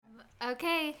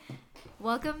Okay,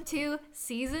 welcome to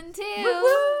season 2.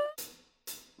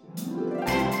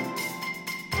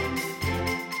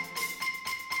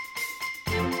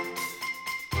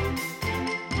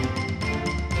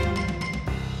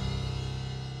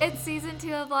 It's season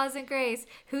 2 of Laws and Grace.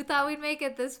 Who thought we'd make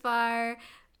it this far?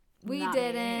 We Not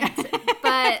didn't. me.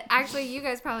 But actually, you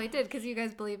guys probably did because you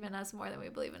guys believe in us more than we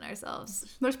believe in ourselves.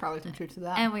 There's probably some truth to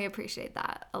that. And we appreciate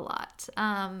that a lot.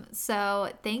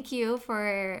 So thank you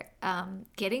for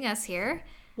getting us here.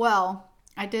 Well,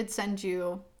 I did send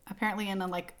you, apparently in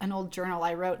an old journal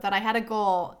I wrote, that I had a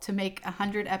goal to make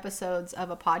 100 episodes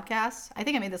of a podcast. I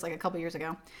think I made this like a couple years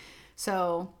ago.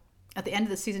 So at the end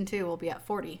of the season 2, we'll be at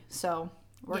 40. So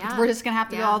we're just going to have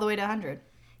to go all the way to 100.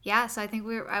 Yeah, so I think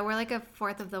we're like a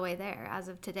fourth of the way there as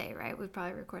of today, right? We've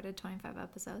probably recorded 25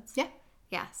 episodes. Yeah.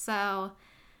 Yeah, so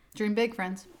Dream big,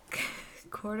 friends.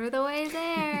 quarter of the way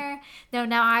there. No,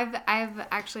 now I've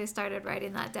actually started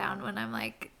writing that down when I'm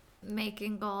like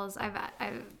making goals.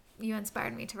 You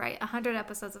inspired me to write 100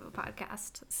 episodes of a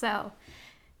podcast. So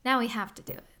now we have to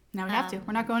do it. Now we have to.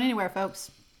 We're not going anywhere,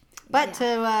 folks. But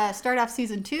to start off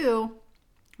season 2,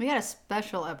 we got a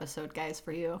special episode, guys,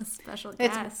 for you. A special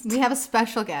guest. We have a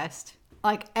special guest,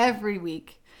 like every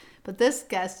week. But this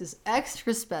guest is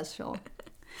extra special.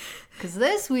 Because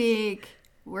this week,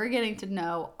 we're getting to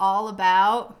know all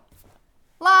about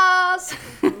Laws.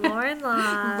 Lauren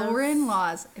Laws. Lauren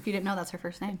Laws. If you didn't know, that's her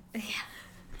first name. Yeah.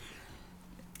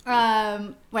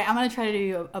 Wait, I'm going to try to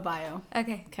do a bio.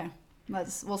 Okay. Okay.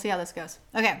 We'll see how this goes.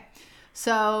 Okay.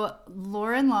 So,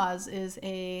 Lauren Laws is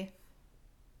a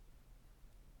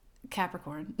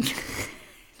Capricorn.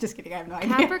 Just kidding, I have no idea.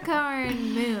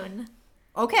 Capricorn moon.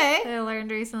 Okay. I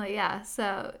learned recently, yeah.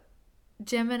 So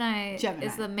Gemini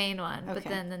is the main one, but Okay.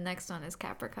 then the next one is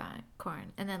Capricorn,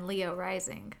 and then Leo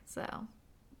rising. So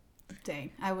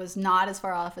Dang, I was not as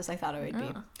far off as I thought I would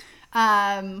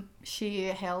be. She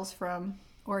hails from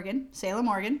Oregon, Salem,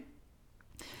 Oregon.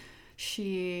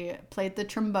 She played the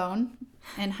trombone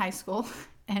in high school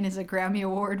and is a Grammy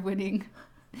Award-winning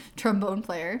trombone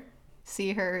player.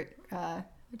 See her,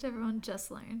 which everyone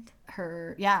just learned.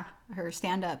 her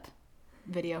stand-up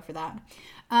video for that.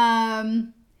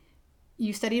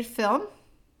 You studied film.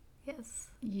 Yes.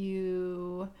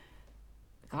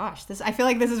 I feel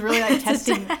like this is really like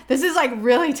testing. This is like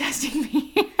really testing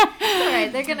me. It's all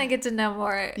right. They're gonna get to know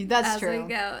more That's as true. we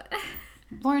go.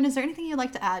 Lauren, is there anything you'd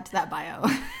like to add to that bio?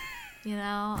 You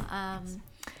know,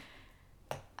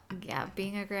 yeah,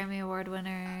 being a Grammy Award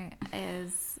winner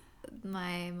is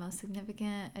my most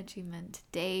significant achievement to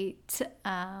date.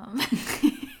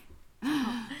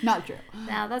 Not true.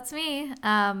 Now that's me.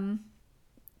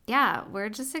 Yeah, we're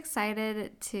just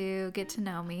excited to get to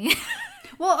know me.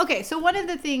 Well, okay, so one of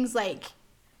the things, I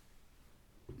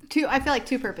feel like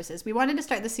two purposes. We wanted to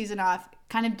start the season off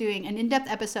kind of doing an in-depth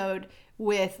episode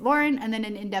with Lauren and then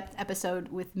an in-depth episode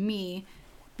with me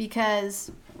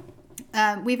because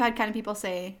we've had kind of people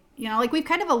say, we've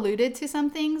kind of alluded to some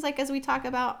things, as we talk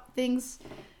about things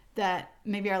that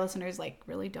maybe our listeners,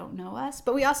 really don't know us.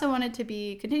 But we also wanted to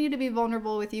continue to be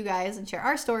vulnerable with you guys and share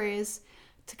our stories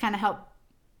to kind of help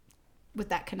with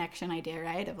that connection idea,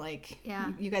 right? Of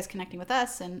you guys connecting with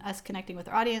us and us connecting with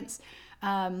our audience.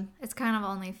 It's kind of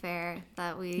only fair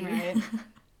that we Right.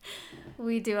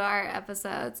 we do our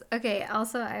episodes. Okay,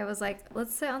 also I was like,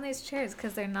 let's sit on these chairs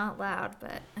because they're not loud,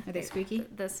 but Are they squeaky?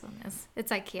 This one is.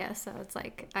 It's IKEA, so it's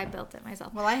like I built it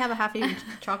myself. Well, I have a half-eaten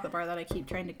chocolate bar that I keep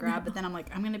trying to grab, but then I'm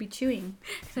like, I'm going to be chewing.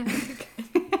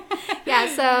 Yeah,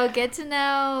 so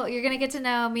you're going to get to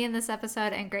know me in this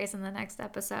episode and Grace in the next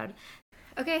episode.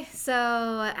 Okay, so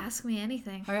ask me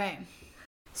anything. All right.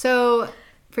 So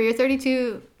for your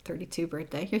 32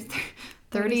 birthday, your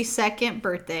 32nd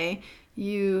birthday,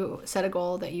 you set a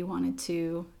goal that you wanted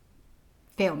to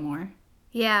fail more.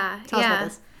 Yeah. Tell us about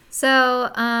this. So,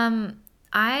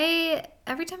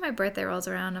 every time my birthday rolls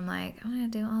around, I'm like, I'm going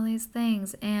to do all these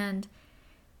things. And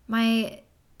I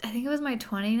think it was my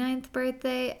 29th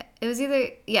birthday. I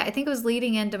think it was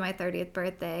leading into my 30th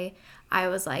birthday. I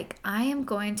was like, I am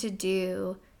going to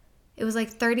do, it was like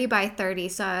 30 by 30.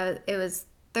 So it was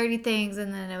 30 things.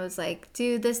 And then it was like,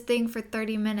 do this thing for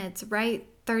 30 minutes, write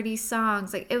 30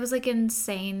 songs. It was like an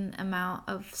insane amount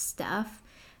of stuff.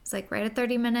 It's like, write a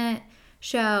 30-minute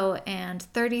show and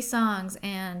 30 songs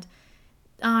and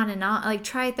on and on.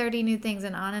 Try 30 new things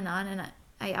and on. And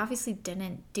I obviously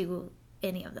didn't do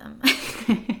any of them.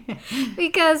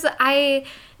 Because I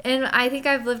think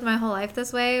I've lived my whole life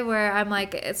this way where I'm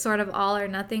it's sort of all or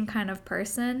nothing kind of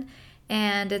person.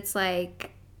 And it's whether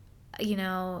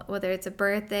it's a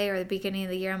birthday or the beginning of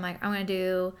the year, I'm going to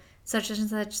do such and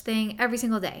such thing every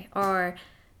single day. Or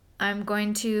I'm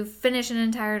going to finish an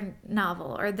entire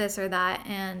novel or this or that.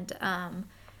 And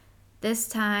this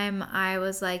time I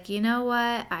was like, you know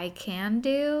what I can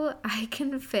do? I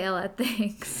can fail at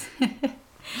things.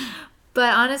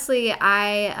 But honestly,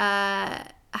 I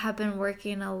have been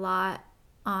working a lot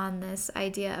on this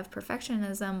idea of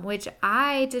perfectionism, which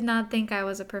I did not think I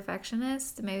was a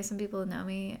perfectionist. Maybe some people who know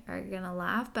me are going to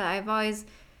laugh, but I've always,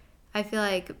 I feel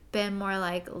like, been more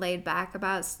like laid back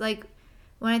about, like,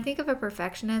 when I think of a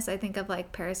perfectionist, I think of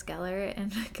like Paris Geller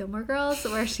in Gilmore Girls,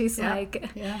 where she's got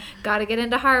to get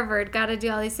into Harvard, got to do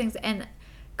all these things. And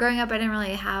growing up, I didn't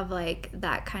really have like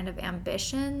that kind of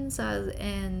ambition. So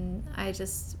I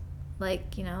just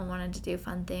like, wanted to do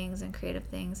fun things and creative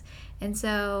things. And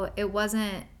so it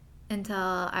wasn't until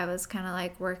I was kind of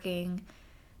like working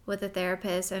with a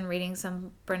therapist and reading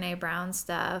some Brene Brown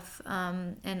stuff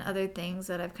and other things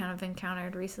that I've kind of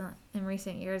encountered in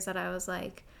recent years that I was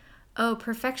like, oh,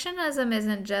 perfectionism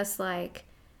isn't just like,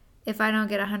 if I don't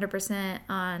get 100%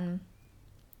 on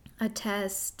a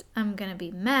test, I'm going to be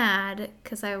mad,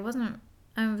 because I was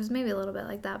maybe a little bit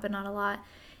like that, but not a lot.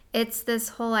 It's this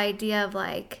whole idea of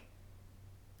like,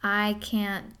 I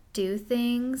can't do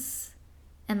things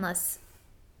unless,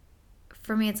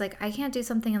 for me, it's like, I can't do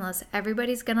something unless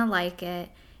everybody's going to like it.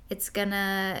 It's going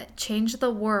to change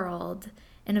the world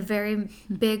in a very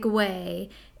big way.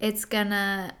 It's going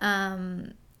to,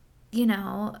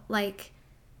 like,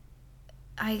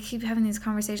 I keep having these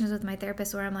conversations with my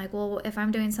therapist where I'm like, well, if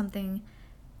I'm doing something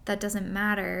that doesn't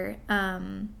matter, I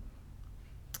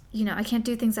can't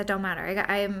do things that don't matter.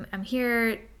 I'm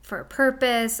here for a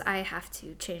purpose. I have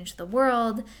to change the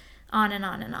world, on and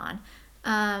on and on.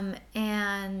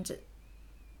 And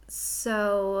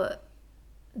so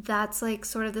that's like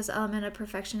sort of this element of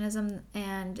perfectionism.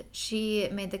 And she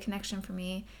made the connection for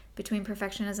me between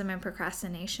perfectionism and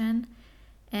procrastination.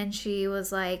 And she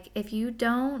was like, if you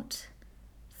don't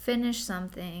finish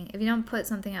something, if you don't put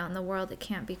something out in the world, it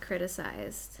can't be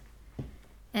criticized.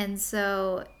 And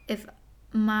so if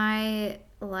my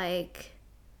like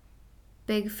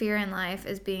big fear in life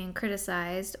is being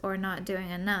criticized or not doing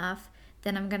enough,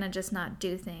 then I'm gonna just not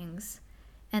do things.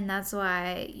 And that's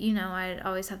why, I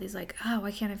always have these like, oh,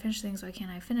 why can't I finish things? Why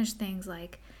can't I finish things?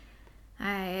 Like,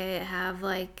 I have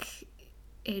like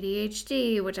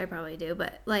ADHD, which I probably do,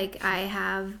 but like I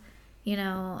have,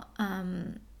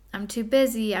 I'm too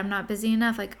busy, I'm not busy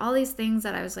enough, like all these things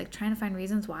that I was like trying to find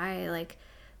reasons why I like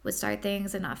would start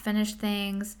things and not finish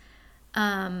things.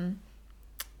 And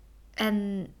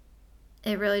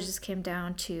it really just came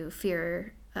down to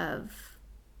fear of,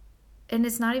 and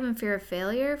it's not even fear of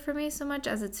failure for me so much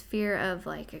as it's fear of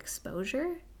like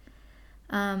exposure.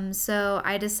 So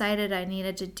I decided I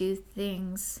needed to do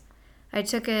things. I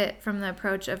took it from the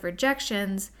approach of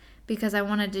rejections because I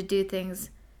wanted to do things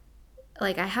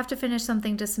like I have to finish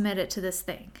something to submit it to this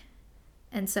thing.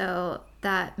 And so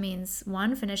that means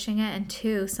 1, finishing it, and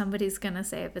 2, somebody's going to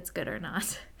say if it's good or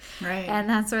not. Right. And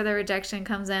that's where the rejection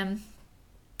comes in.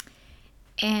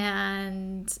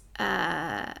 And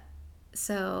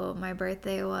so my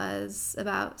birthday was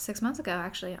about 6 months ago,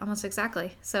 actually, almost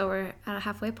exactly. So we're at a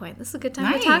halfway point. This is a good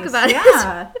time to talk about it.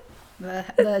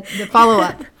 The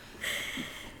follow-up.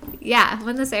 Yeah,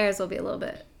 when this airs will be a little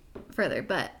bit further.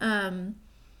 But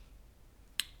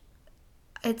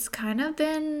it's kind of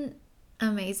been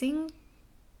amazing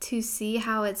to see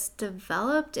how it's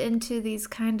developed into these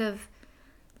kind of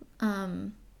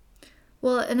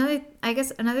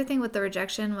another thing with the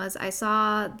rejection was I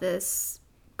saw this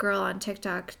girl on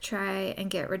TikTok try and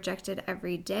get rejected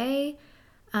every day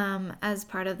as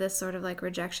part of this sort of like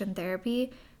rejection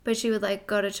therapy. But she would like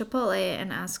go to Chipotle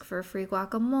and ask for free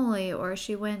guacamole, or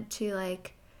she went to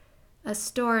like a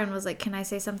store and was like, can I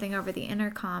say something over the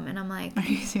intercom? And I'm like, are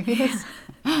you serious?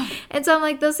 Yeah. And so I'm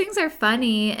like, those things are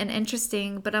funny and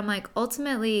interesting, but I'm like,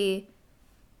 ultimately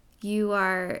you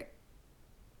are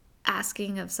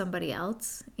asking of somebody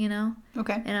else,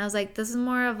 Okay. And I was like, this is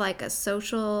more of like a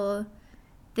social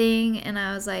thing. And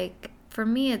I was like, for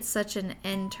me, it's such an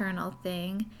internal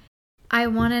thing. I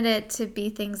wanted it to be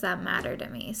things that matter to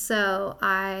me. So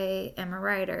I am a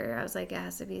writer. I was like, it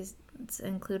has to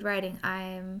include writing.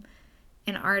 I'm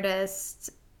an artist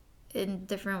in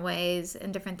different ways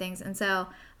and different things. And so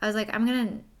I was like, I'm going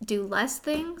to do less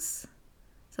things.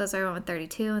 So that's why I went with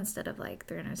 32 instead of like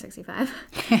 365.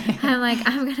 I'm like,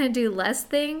 I'm going to do less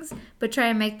things, but try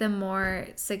and make them more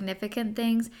significant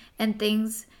things. And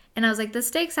I was like, the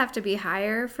stakes have to be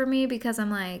higher for me, because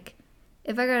I'm like,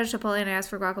 if I go to Chipotle and I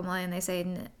ask for guacamole and they say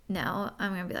no,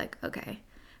 I'm going to be like, okay.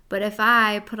 But if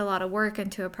I put a lot of work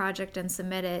into a project and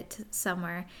submit it to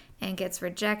somewhere and gets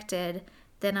rejected,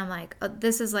 then I'm like, oh,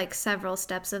 this is like several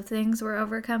steps of things we're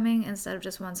overcoming instead of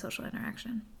just one social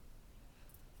interaction.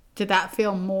 Did that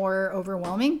feel more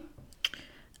overwhelming?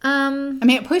 I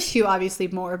mean, it pushed you obviously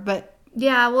more, but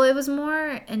yeah, well, it was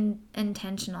more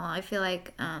intentional. I feel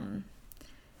like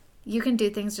you can do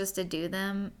things just to do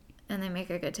them, and they make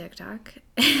a good TikTok.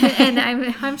 And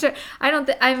I'm sure I don't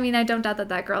doubt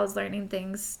that girl is learning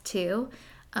things too.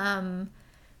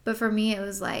 But for me, it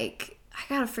was like, I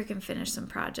gotta freaking finish some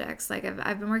projects. Like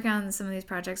I've been working on some of these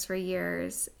projects for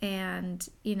years, and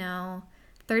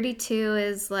 32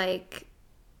 is like,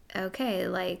 okay,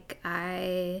 like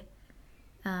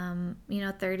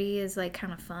 30 is like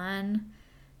kind of fun.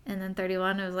 And then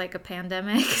 31 was like a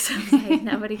pandemic. So it's like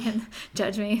nobody can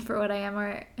judge me for what I am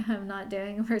or am not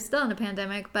doing. We're still in a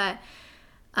pandemic. But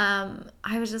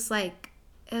I was just like,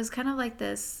 it was kind of like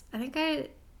this. I think I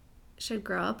should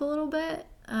grow up a little bit.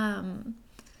 And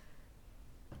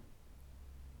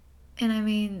I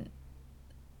mean,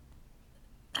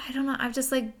 I don't know. I've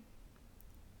just like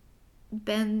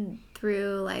been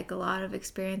through like a lot of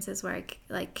experiences where I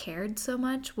like cared so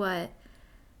much what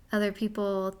other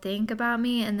people think about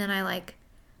me, and then I like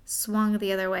swung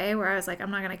the other way where I was like, I'm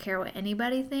not gonna care what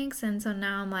anybody thinks. And so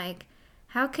now I'm like,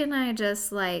 how can I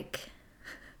just like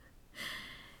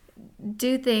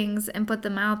do things and put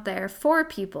them out there for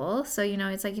people? So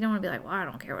it's like, you don't want to be like, well, I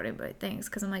don't care what anybody thinks,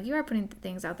 because I'm like, you are putting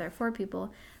things out there for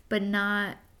people, but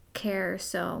not care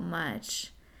so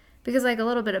much. Because like a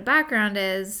little bit of background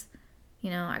is,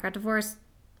 I got divorced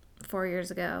 4 years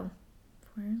ago.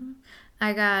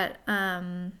 I got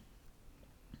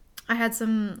I had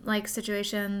some like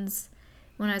situations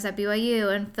when I was at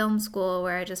BYU and film school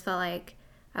where I just felt like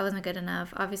I wasn't good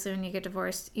enough. Obviously, when you get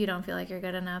divorced, you don't feel like you're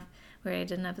good enough. Where I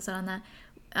did an episode on that.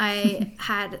 I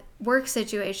had work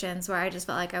situations where I just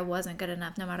felt like I wasn't good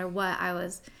enough no matter what I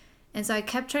was. And so I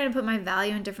kept trying to put my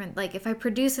value in different, like, if I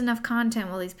produce enough content,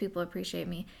 will these people appreciate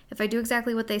me? If I do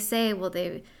exactly what they say, will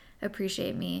they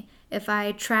appreciate me? If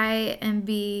I try and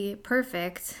be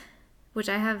perfect, which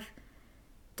I have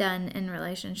done in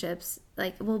relationships,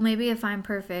 like, well, maybe if I'm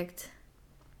perfect,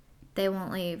 they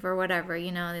won't leave or whatever,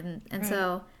 and right.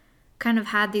 So kind of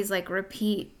had these like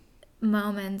repeat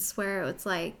moments where it's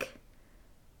like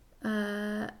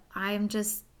I'm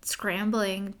just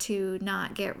scrambling to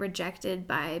not get rejected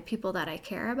by people that I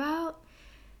care about.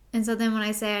 And so then when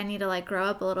I say I need to like grow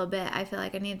up a little bit, I feel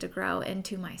like I need to grow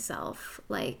into myself.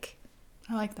 Like,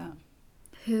 I like that.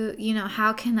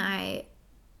 How can I,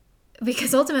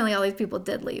 because ultimately all these people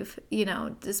did leave,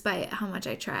 despite how much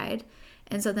I tried.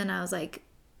 And so then I was like,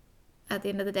 at the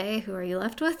end of the day, who are you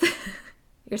left with?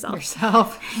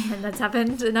 Yourself. And that's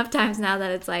happened enough times now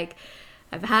that it's like,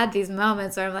 I've had these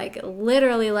moments where I'm like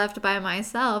literally left by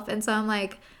myself. And so I'm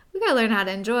like, we gotta learn how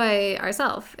to enjoy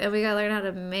ourselves, and we gotta learn how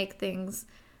to make things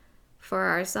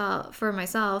for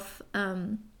myself.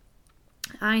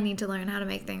 I need to learn how to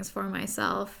make things for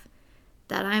myself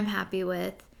that I'm happy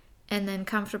with, and then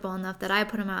comfortable enough that I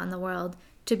put them out in the world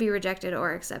to be rejected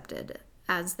or accepted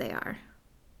as they are.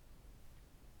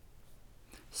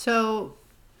 So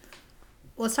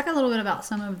let's talk a little bit about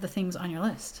some of the things on your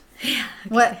list. Yeah.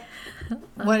 Okay.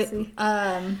 What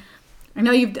I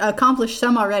know you've accomplished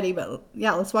some already, but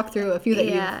yeah, let's walk through a few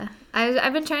that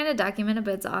I've been trying to document it,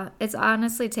 but it's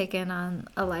honestly taken on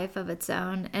a life of its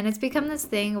own, and it's become this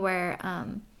thing where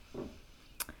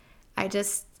I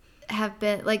just have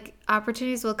been like,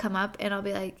 opportunities will come up and I'll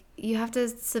be like, you have to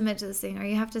submit to this thing, or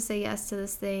you have to say yes to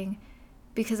this thing,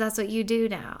 because that's what you do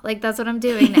now. Like, that's what I'm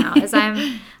doing now. Is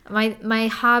my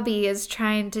hobby is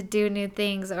trying to do new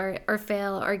things or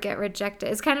fail or get rejected.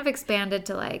 It's kind of expanded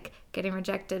to like getting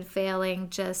rejected, failing,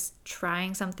 just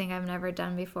trying something I've never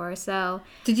done before. So,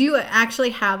 did you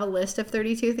actually have a list of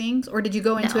 32 things, or did you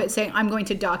go into it saying, I'm going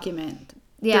to document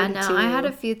 32? Yeah, no, I had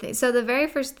a few things. So the very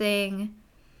first thing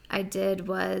I did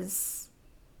was,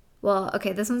 well,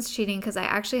 okay, this one's cheating because I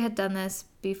actually had done this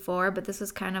before, but this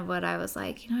was kind of what I was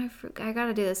like, I got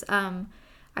to do this.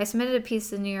 I submitted a piece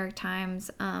to the New York Times,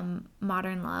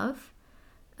 Modern Love,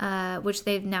 which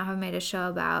they now have made a show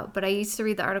about. But I used to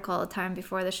read the article all the time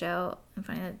before the show. I'm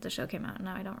funny that the show came out.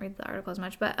 Now I don't read the article as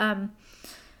much. But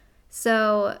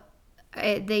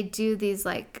they do these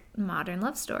like modern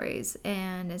love stories,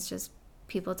 and it's just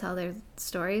people tell their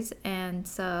stories, and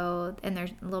they're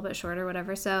a little bit shorter,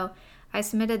 whatever. So I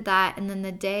submitted that, and then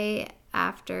the day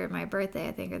after my birthday,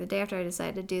 I think, or the day after I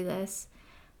decided to do this,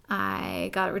 I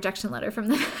got a rejection letter from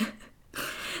them.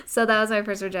 So that was my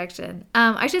first rejection.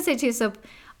 I should say too, so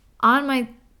on my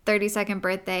 32nd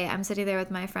birthday, I'm sitting there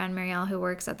with my friend Marielle, who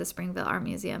works at the Springville Art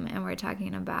Museum, and we're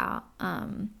talking about,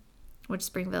 which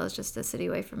Springville is just a city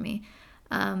away from me.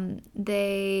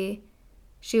 They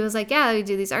she was like, yeah, we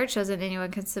do these art shows and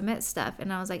anyone can submit stuff.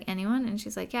 And I was like, anyone? And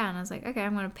she's like, yeah. And I was like, okay,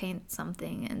 I'm going to paint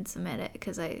something and submit it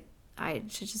because I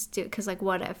should just do it because, like,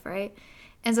 what if, right?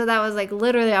 And so that was, like,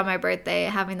 literally on my birthday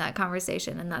having that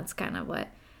conversation, and that's kind of what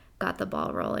got the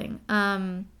ball rolling.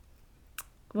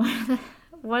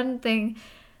 One thing,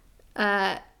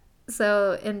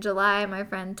 so in July, my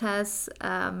friend Tess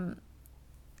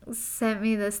sent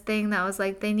me this thing that was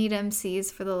like, they need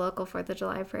MCs for the local 4th of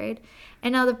July parade.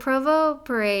 And now the Provo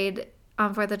parade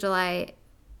on 4th of July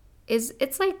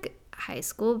it's like high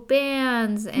school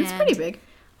bands and it's pretty big.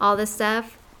 all this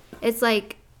stuff. It's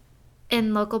like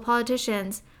in local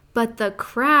politicians, but the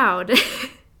crowd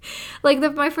like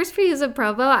my first few years of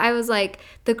Provo, I was like,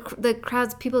 the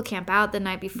crowds, people camp out the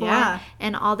night before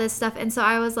and all this stuff. And so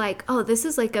I was like, oh, this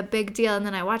is like a big deal. And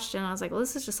then I watched it and I was like, well,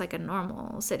 this is just like a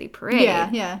normal city parade.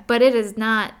 Yeah. But it is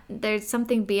not, there's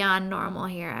something beyond normal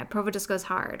here. Provo just goes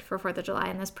hard for 4th of July,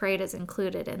 and this parade is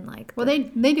included in like they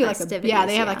do like they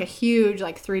have like a huge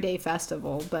like 3-day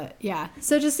festival, but yeah.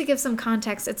 So just to give some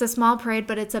context, it's a small parade,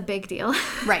 but it's a big deal.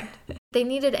 Right. They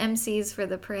needed MCs for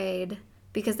the parade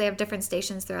because they have different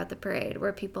stations throughout the parade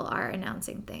where people are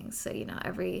announcing things. So,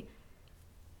 every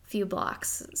few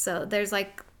blocks. So there's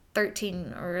like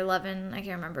 13 or 11, I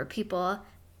can't remember, people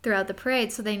throughout the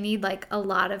parade. So they need like a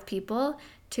lot of people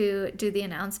to do the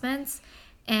announcements.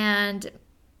 And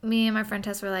me and my friend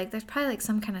Tess were like, there's probably like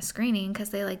some kind of screening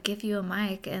because they like give you a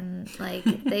mic and like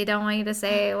they don't want you to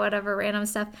say whatever random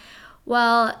stuff.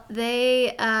 Well,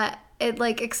 it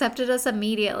like accepted us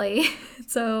immediately.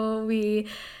 So you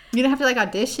didn't have to like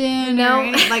audition. No. Or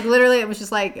anything. Like literally it was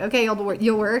just like, okay, you'll work.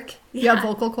 You have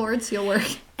vocal cords, you'll work.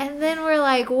 And then we're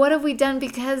like, what have we done?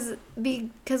 Because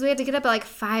we had to get up at like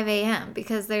 5 a.m.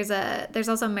 because there's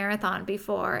also a marathon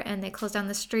before, and they close down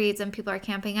the streets and people are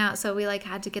camping out. So we like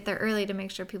had to get there early to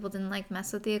make sure people didn't like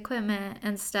mess with the equipment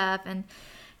and stuff.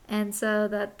 And so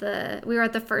that we were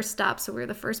at the first stop. So we were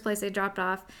the first place they dropped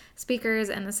off speakers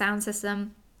and the sound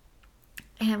system.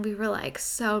 And we were like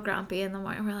so grumpy in the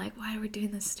morning. We're like, why are we doing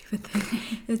this stupid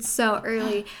thing? It's so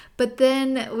early. But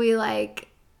then we like,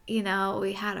 we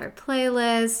had our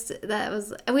playlist.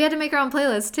 We had to make our own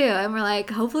playlist too. And we're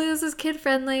like, hopefully this is kid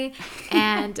friendly.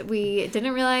 And we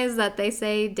didn't realize that they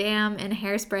say damn in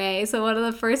Hairspray. So one of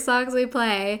the first songs we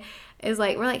play is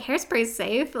like, we're like, Hairspray's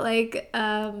safe. Like,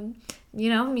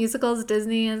 musicals,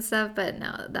 Disney and stuff, but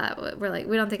no, we're like,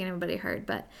 we don't think anybody heard,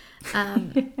 but it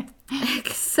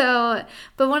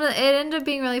ended up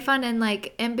being really fun. And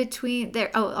like in between there,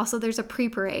 also there's a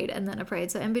pre-parade and then a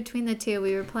parade. So in between the two,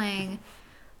 we were playing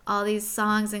all these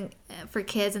songs and for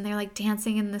kids, and they're like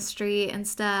dancing in the street and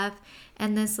stuff.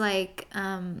 And this like,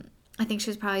 I think she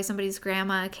was probably somebody's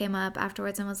grandma, came up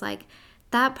afterwards and was like,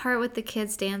 that part with the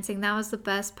kids dancing, that was the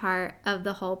best part of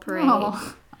the whole parade.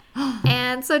 Oh.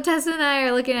 And so Tessa and I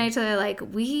are looking at each other like,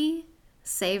 we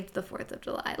saved the 4th of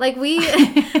July. Like we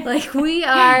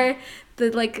are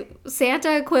the like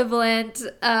Santa equivalent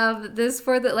of this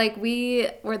we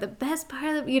were the best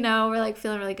part of we're like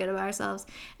feeling really good about ourselves.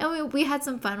 And we had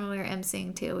some fun when we were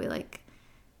emceeing too. We like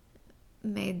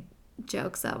made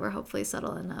jokes that were hopefully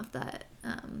subtle enough that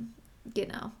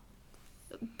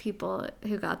people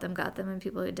who got them and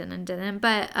people who didn't.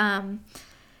 But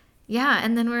yeah,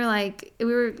 and then it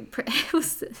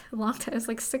was a long time. It was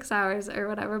like 6 hours or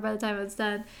whatever by the time it was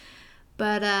done.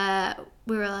 But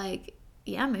we were like,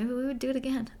 yeah, maybe we would do it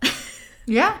again.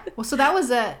 Yeah. Well, so that was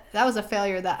a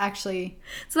failure that actually.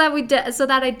 So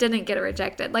that I didn't get it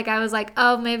rejected. Like I was like,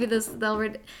 oh, maybe they'll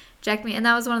reject me. And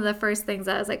that was one of the first things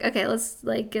I was like, okay, let's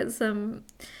like get some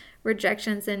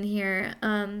rejections in here.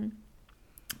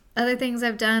 Other things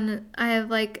I've done,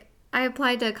 I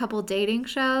applied to a couple dating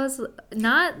shows,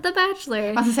 not The Bachelor.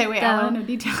 I was going to say, wait, I want to know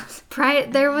details.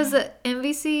 There was a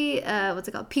NBC, what's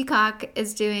it called? Peacock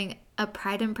is doing a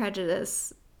Pride and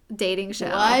Prejudice dating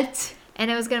show. What?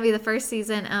 And it was going to be the first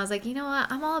season. And I was like, you know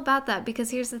what? I'm all about that because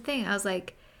here's the thing. I was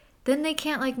like, then they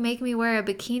can't like make me wear a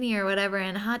bikini or whatever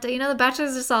in hot tub. The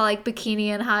Bachelor's just all like bikini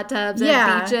and hot tubs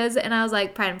and beaches. And I was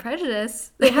like, Pride and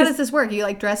Prejudice. Wait, how does this work? You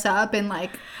like dress up in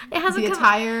like the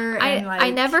attire? And like,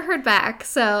 I never heard back.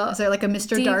 So is there like a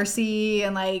Mr. Darcy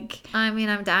and like? I mean,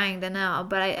 I'm dying to know,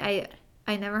 but I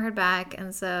never heard back,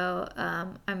 and so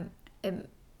I'm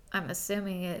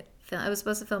assuming it was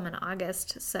supposed to film in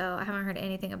August. So I haven't heard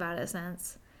anything about it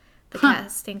since the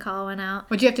casting call went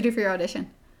out. What'd you have to do for your audition?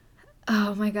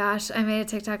 Oh my gosh, I made a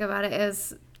TikTok about it.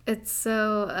 It's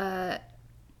so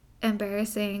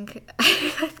embarrassing.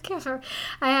 I can't remember.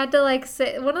 I had to like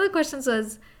say, one of the questions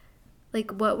was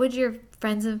like, what would your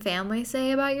friends and family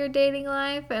say about your dating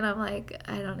life? And I'm like,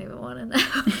 I don't even want to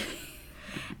know.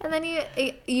 And then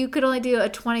you could only do a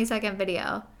 20-second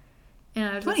video. And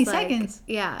I was 20 just like, seconds.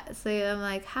 yeah. So I'm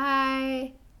like,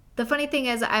 hi. The funny thing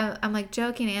is, I'm like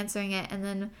joking, answering it, and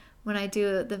then when I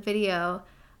do the video,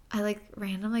 I like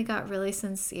randomly got really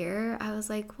sincere. I was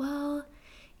like, well,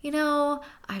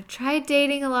 I've tried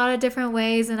dating a lot of different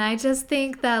ways, and I just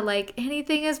think that like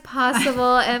anything is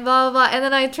possible, and blah blah blah. And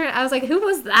then I was like, who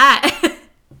was that?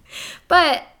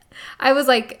 But I was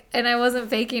like, and I wasn't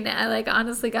faking it. I like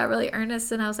honestly got really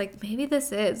earnest, and I was like, maybe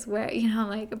this is where,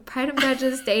 like a Pride and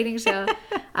Prejudice dating show.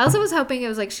 I also was hoping it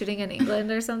was like shooting in England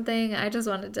or something. I just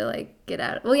wanted to like get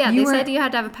out. Well, yeah, they said you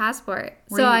had to have a passport.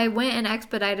 So I went and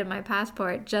expedited my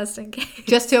passport just in case.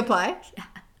 Just to apply? Yeah.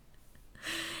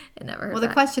 It never hurt. Well, the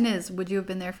question is, would you have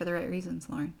been there for the right reasons,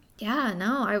 Lauren? Yeah,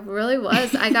 no, I really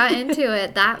was. I got into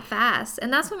it that fast.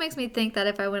 And that's what makes me think that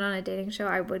if I went on a dating show,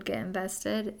 I would get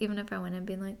invested. Even if I went in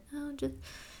being like, oh, just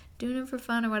doing it for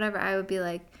fun or whatever, I would be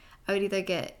like, I would either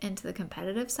get into the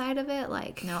competitive side of it,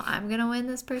 like, no, I'm going to win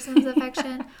this person's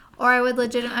affection. Or I would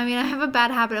I have a bad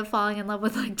habit of falling in love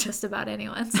with like just about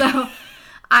anyone. So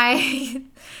I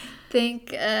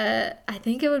think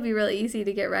it would be really easy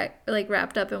to get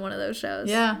wrapped up in one of those shows.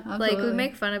 Yeah, absolutely. Like we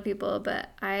make fun of people, but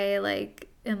I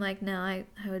am like, no, I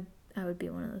would be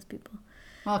one of those people.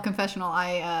 Well, confessional,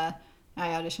 I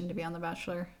auditioned to be on The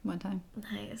Bachelor one time.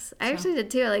 Nice. I actually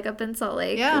did too, like up in Salt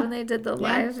Lake when they did the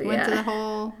live. Went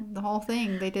to the whole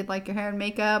thing. They did like your hair and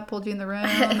makeup, pulled you in the room,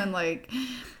 and like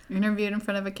interviewed in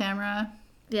front of a camera.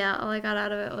 Yeah, all I got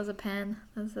out of it was a pen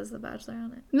that says The Bachelor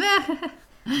on it.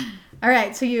 All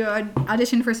right, so you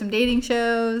auditioned for some dating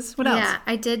shows. What else? Yeah,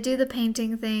 I did do the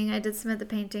painting thing. I did submit the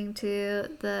painting to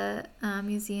the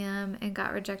museum and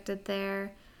got rejected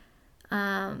there.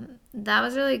 That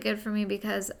was really good for me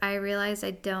because I realized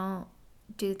I don't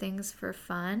do things for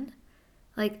fun.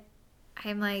 Like,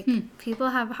 I'm like, people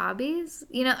have hobbies,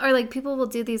 or like people will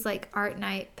do these like art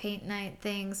night, paint night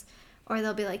things, or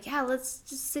they'll be like, yeah, let's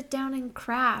just sit down and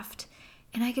craft.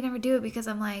 And I can never do it because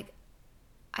I'm like,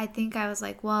 I think I was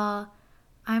like, well,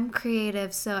 I'm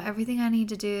creative, so everything I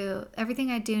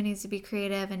do needs to be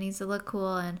creative and needs to look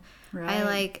cool. And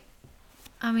right.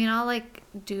 I'll like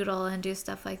doodle and do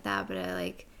stuff like that, but I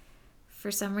like,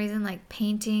 for some reason, like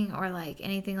painting or like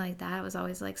anything like that was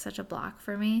always like such a block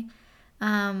for me.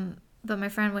 But my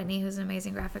friend Whitney, who's an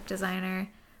amazing graphic designer,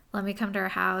 let me come to her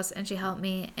house and she helped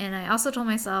me. And I also told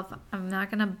myself I'm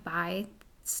not going to buy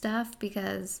stuff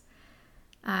because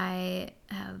I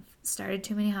have started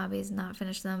too many hobbies, not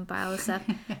finished them, buy all this stuff.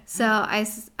 So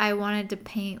I wanted to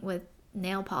paint with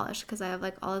nail polish because I have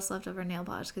like all this leftover nail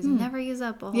polish because you never use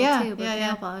up a whole tube of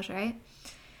nail polish, right?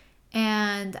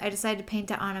 And I decided to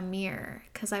paint it on a mirror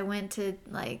because I went to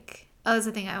that's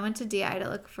the thing. I went to DI to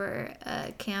look for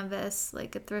a canvas,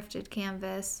 like a thrifted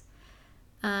canvas.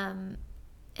 And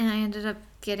I ended up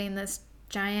getting this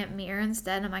giant mirror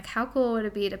instead. And I'm like, how cool would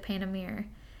it be to paint a mirror?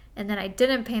 And then I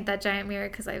didn't paint that giant mirror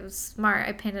because I was smart.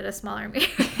 I painted a smaller mirror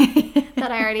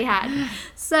that I already had.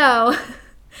 So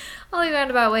all these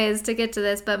roundabout ways to get to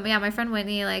this. But yeah, my friend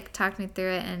Whitney like talked me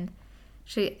through it, and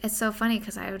it's so funny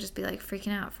because I would just be like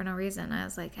freaking out for no reason. I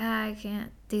was like, I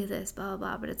can't do this, blah, blah,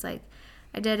 blah. But it's like,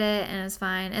 I did it and it was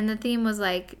fine. And the theme was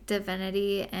like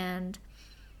divinity, and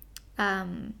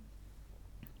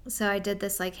so I did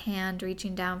this like hand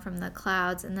reaching down from the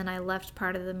clouds, and then I left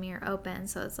part of the mirror open.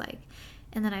 So it's like,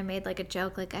 and then I made like a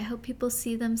joke, like, I hope people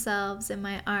see themselves in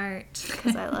my art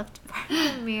because I left part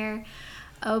of the mirror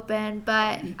open.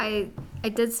 But I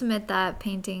did submit that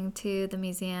painting to the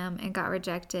museum and got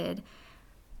rejected.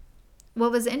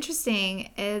 What was interesting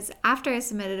is after I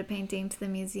submitted a painting to the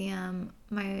museum,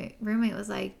 my roommate was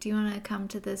like, do you want to come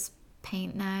to this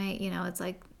paint night? It's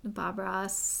like Bob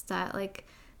Ross style, like,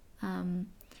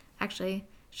 actually,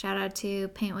 shout out to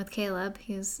Paint with Caleb.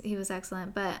 He was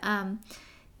excellent. But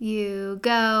you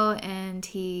go and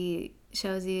he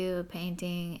shows you a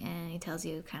painting and he tells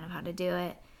you kind of how to do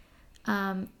it.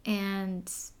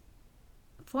 And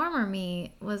former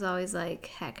me was always like,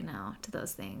 heck no to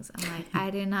those things. I'm like,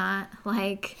 I do not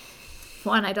like,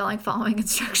 one, I don't like following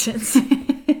instructions.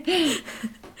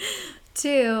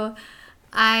 Two,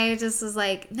 I just was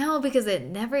like, no, because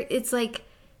it's like,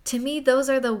 to me, those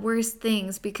are the worst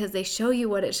things because they show you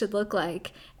what it should look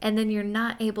like and then you're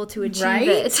not able to achieve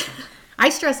it. I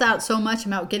stress out so much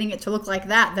about getting it to look like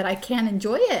that I can't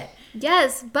enjoy it.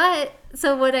 Yes, but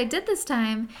so what I did this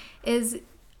time is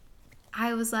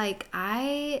I was like,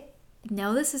 I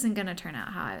know this isn't going to turn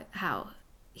out how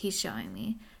he's showing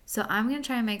me. So I'm going to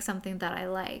try and make something that I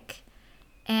like.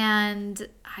 And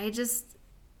I just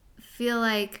feel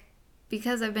like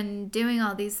because I've been doing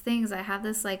all these things, I have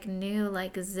this like new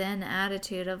like Zen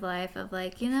attitude of life of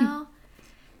like, it's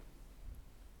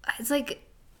like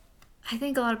I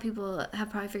think a lot of people have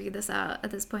probably figured this out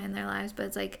at this point in their lives, but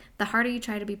it's like the harder you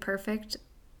try to be perfect,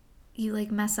 you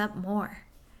like mess up more.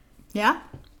 Yeah.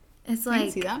 It's I can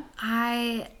like see that.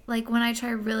 I like when I try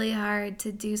really hard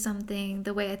to do something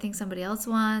the way I think somebody else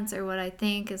wants or what I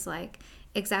think is like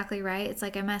exactly right. It's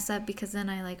like I mess up because then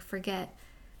I like forget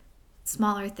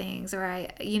smaller things, or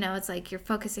it's like you're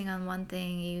focusing on one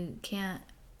thing, you can't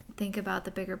think about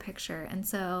the bigger picture. And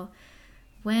so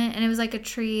and it was like a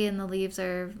tree and the leaves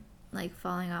are like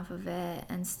falling off of it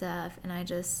and stuff, and I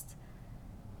just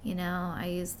I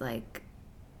used like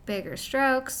bigger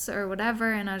strokes or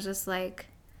whatever, and I was just like,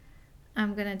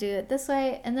 I'm gonna do it this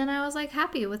way, and then I was like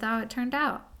happy with how it turned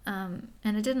out. And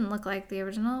it didn't look like the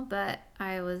original, but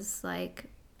I was like,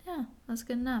 yeah, that's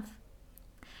good enough.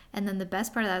 And then the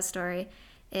best part of that story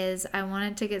is I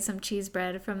wanted to get some cheese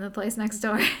bread from the place next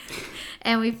door.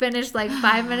 And we finished like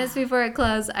 5 minutes before it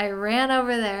closed. I ran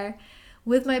over there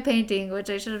with my painting, which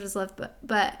I should have just left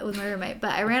but with my roommate.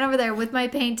 But I ran over there with my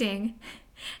painting.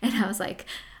 And I was like,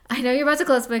 I know you're about to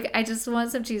close, but I just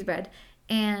want some cheese bread.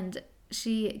 And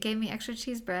she gave me extra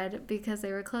cheese bread because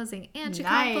they were closing. And she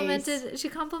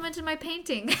complimented my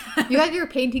painting. You had your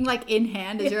painting like in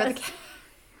hand as you're Yes.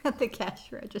 at the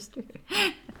cash register.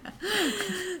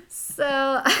 So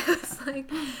I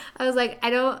was like, I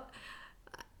know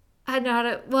how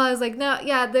to, well, I was like, no,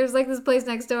 yeah, there's like this place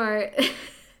next door.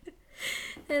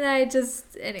 And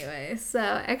anyway,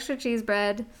 so extra cheese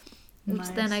bread, which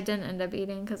then I didn't end up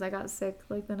eating because I got sick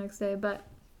like the next day. But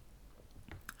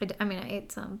I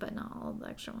ate some, but not all of the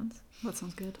extra ones. That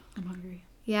sounds good. I'm hungry.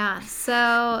 Yeah.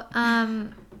 So,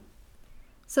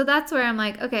 so that's where I'm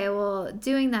like, okay, well,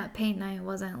 doing that paint night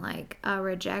wasn't like a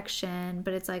rejection,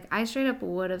 but it's like I straight up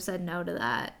would have said no to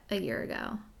that a year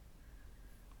ago.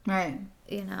 Right.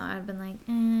 I'd been like,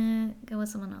 go with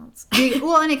someone else.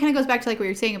 Well, and it kind of goes back to like what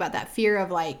you're saying about that fear of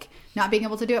like not being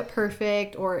able to do it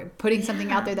perfect or putting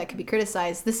something out there that could be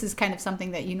criticized. This is kind of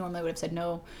something that you normally would have said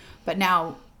no, but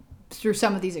now through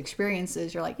some of these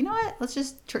experiences, you're like, you know what? Let's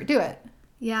just do it.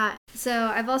 Yeah. So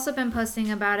I've also been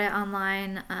posting about it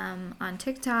online on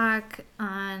TikTok.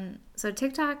 So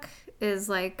TikTok is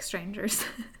like strangers.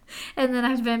 And then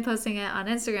I've been posting it on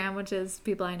Instagram, which is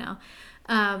people I know.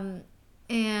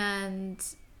 And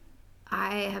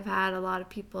I have had a lot of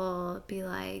people be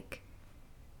like,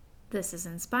 this is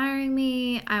inspiring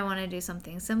me. I want to do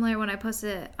something similar. When I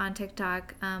posted it on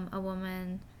TikTok, a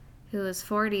woman who was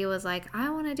 40 was like, I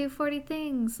want to do 40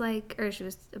 things. Or she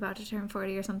was about to turn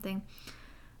 40 or something.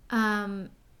 And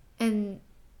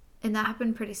that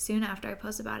happened pretty soon after I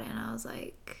posted about it. And I was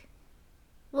like,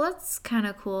 well, that's kind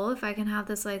of cool if I can have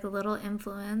this like little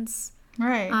influence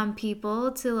on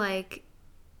people to like,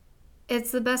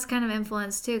 it's the best kind of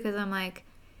influence too, because I'm like,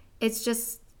 it's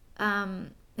just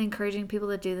encouraging people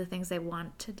to do the things they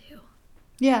want to do.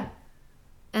 Yeah.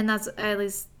 And that's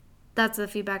the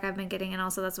feedback I've been getting, and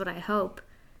also that's what I hope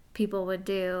people would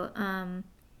do. And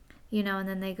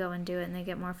then they go and do it and they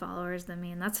get more followers than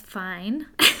me, and that's fine.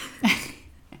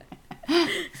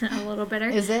 A little bitter.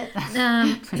 Is it?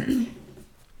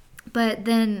 But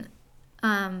then,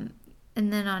 and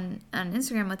then on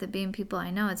Instagram, with it being people I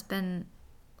know, it's been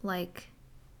like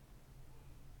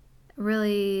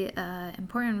really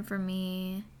important for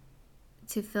me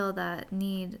to feel that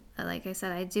need. Like I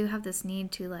said, I do have this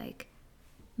need to like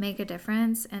make a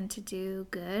difference and to do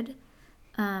good.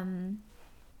 And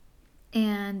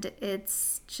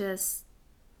it's just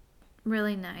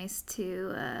really nice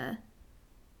to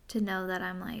know that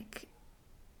I'm like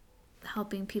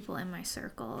helping people in my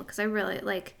circle, because I really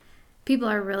like, people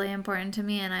are really important to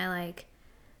me, and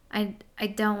I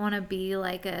don't want to be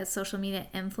like a social media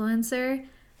influencer,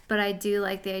 but I do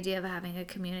like the idea of having a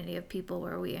community of people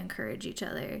where we encourage each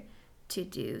other to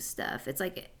do stuff. It's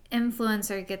like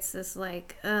influencer gets this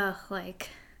like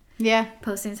yeah,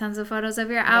 posting tons of photos of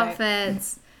your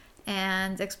outfits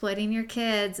and exploiting your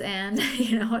kids and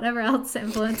whatever else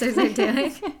influencers are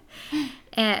doing.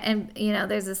 and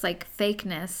there's this like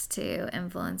fakeness to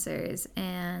influencers,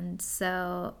 and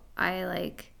so I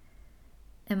like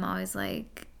am always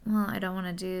like, well, I don't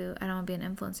want to be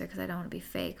an influencer because I don't want to be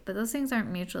fake, but those things aren't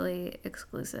mutually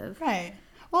exclusive. Right.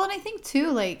 Well, and I think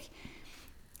too, like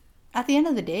at the end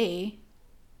of the day,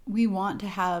 we want to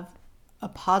have a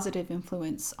positive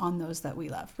influence on those that we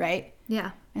love, right?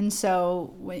 Yeah. And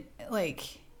so,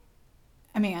 like,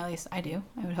 I mean, at least I do.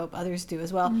 I would hope others do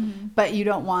as well. Mm-hmm. But you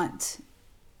don't want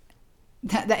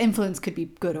that influence could be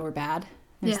good or bad.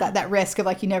 There's that risk of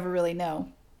like you never really know.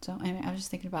 So I was just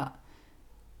thinking about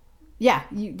yeah,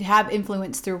 you have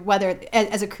influence through whether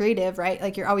as a creative, right?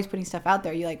 Like you're always putting stuff out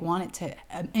there. You like want it to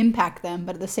impact them,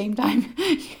 but at the same time,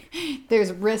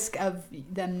 there's risk of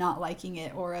them not liking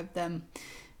it or of them.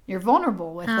 You're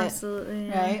vulnerable with Absolutely,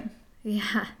 it, right?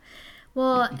 Yeah.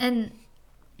 Well, and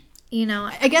you know,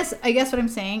 I guess what I'm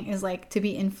saying is like to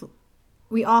be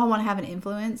we all want to have an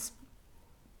influence,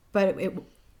 but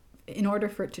in order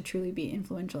for it to truly be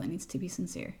influential, it needs to be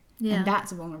sincere. Yeah. And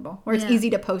that's vulnerable. Where it's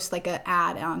easy to post like an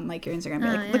ad on like your Instagram,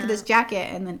 like look at this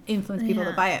jacket, and then influence people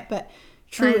to buy it. But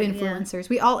true influencers,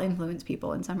 we all influence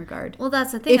people in some regard. Well,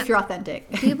 that's the thing. If you're authentic.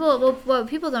 What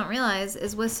people don't realize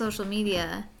is with social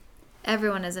media,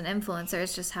 everyone is an influencer.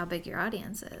 It's just how big your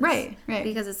audience is. Right.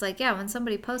 Because it's like, when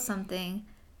somebody posts something,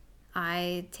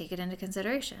 I take it into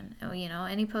consideration. You know,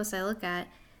 any post I look at,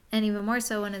 and even more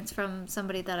so when it's from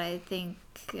somebody that I think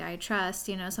I trust,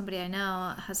 you know, somebody I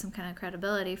know has some kind of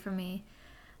credibility for me.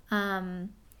 But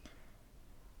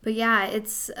yeah,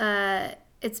 it's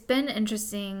been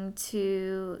interesting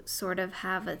to sort of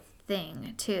have a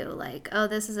thing too. Like, oh,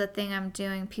 this is a thing I'm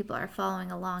doing. People are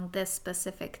following along this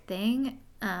specific thing.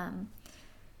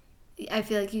 I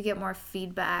feel like you get more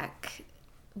feedback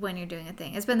when you're doing a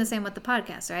thing. It's been the same with the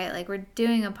podcast, right? Like we're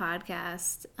doing a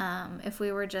podcast. If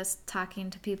we were just talking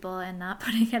to people and not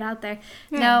putting it out there,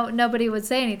 nobody would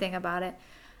say anything about it.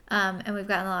 And we've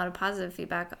gotten a lot of positive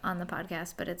feedback on the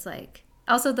podcast, but it's like,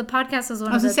 also the podcast was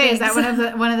one of the things. Is that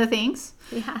one of the things?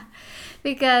 Yeah.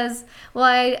 Because, well,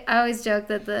 I always joke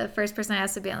that the first person I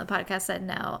asked to be on the podcast said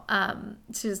no.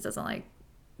 She just doesn't like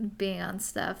being on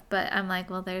stuff, but I'm like,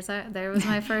 well, there was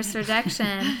my first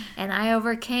rejection, and I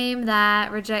overcame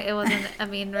that it wasn't a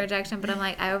mean rejection, but I'm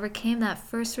like, I overcame that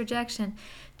first rejection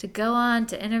to go on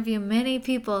to interview many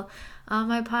people on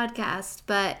my podcast.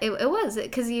 But it was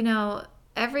because, you know,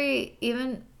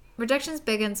 even rejections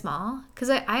big and small,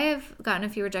 because I have gotten a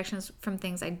few rejections from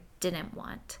things I didn't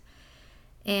want,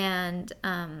 and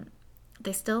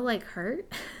they still like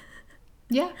hurt.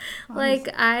 Yeah. Like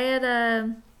I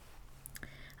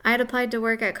had applied to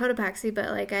work at Cotopaxi, but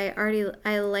like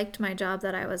I liked my job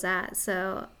that I was at.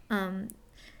 So,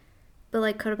 but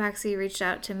like Cotopaxi reached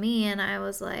out to me, and I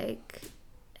was like,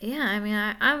 yeah, I mean,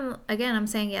 I'm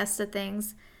saying yes to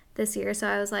things this year. So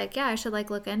I was like, yeah, I should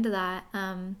like look into that.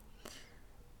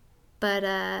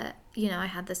 But you know, I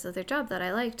had this other job that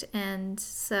I liked. And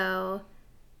so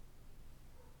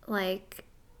like,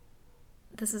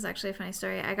 this is actually a funny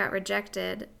story. I got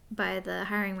rejected by the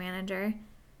hiring manager.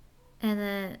 And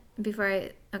then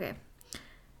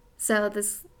so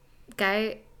this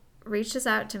guy reached us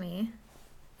out to me,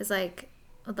 is like,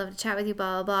 I'd love to chat with you,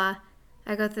 blah, blah, blah.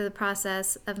 I go through the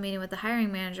process of meeting with the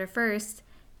hiring manager first,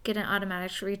 get an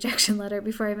automatic rejection letter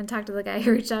before I even talk to the guy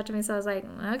who reached out to me. So I was like,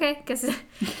 okay, guess.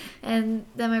 And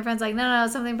then my friend's like, no,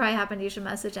 something probably happened. You should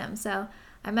message him. So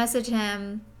I message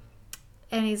him,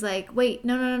 and he's like, wait,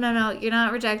 no, you're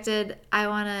not rejected. I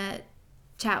want to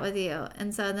chat with you.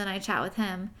 And so then I chat with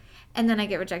him. And then I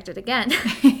get rejected again.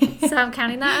 So I'm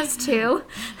counting that as 2.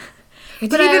 I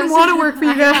didn't even want to work for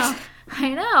you guys. I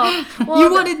know. Well, you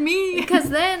wanted me. Because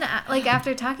then, like,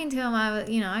 after talking to him,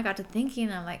 I got to thinking,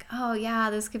 and I'm like, oh, yeah,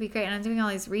 this could be great. And I'm doing all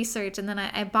these research. And then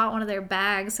I bought one of their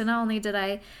bags. So not only did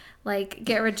I, like,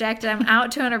 get rejected, I'm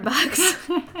out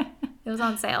 $200. It was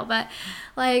on sale. But,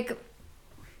 like...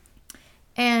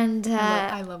 And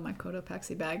I love my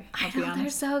Cotopaxi bag. I'll be honest. They're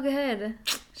so good.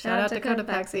 Shout out to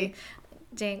Cotopaxi.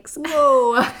 Jinx.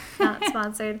 Whoa. Not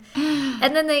sponsored.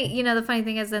 And then they, you know, the funny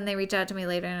thing is then they reach out to me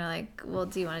later and are like, well,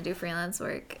 do you want to do freelance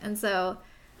work? And so,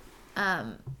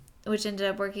 which ended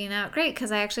up working out great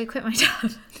because I actually quit my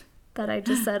job that I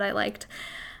just said I liked.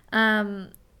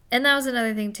 And that was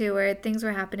another thing too, where things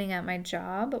were happening at my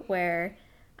job where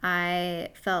I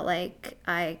felt like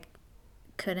I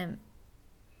couldn't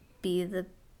be the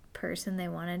person they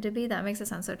wanted to be. That makes it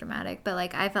sound so dramatic, but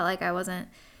like I felt like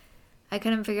I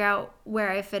couldn't figure out where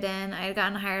I fit in. I had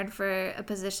gotten hired for a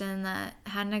position that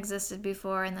hadn't existed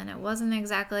before, and then it wasn't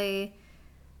exactly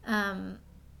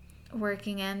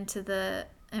working into the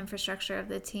infrastructure of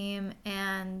the team.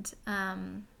 And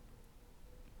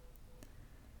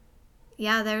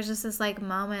there was just this like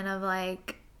moment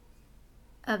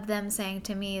of them saying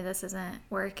to me, this isn't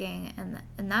working,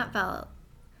 and that felt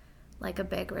like a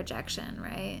big rejection,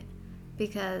 right?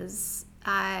 Because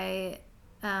I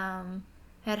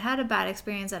had a bad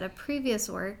experience at a previous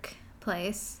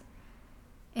workplace,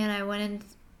 and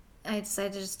I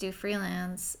decided to just do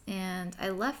freelance, and I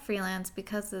left freelance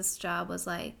because this job was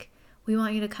like, we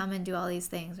want you to come and do all these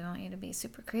things. We want you to be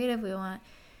super creative. We want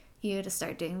you to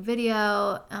start doing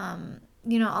video,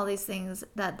 all these things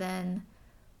that then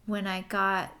when I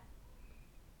got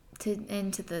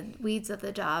into the weeds of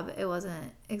the job, it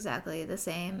wasn't exactly the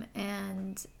same.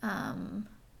 And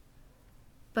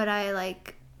but I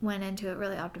like went into it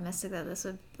really optimistic that this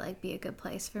would like be a good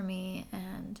place for me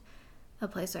and a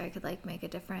place where I could like make a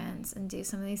difference and do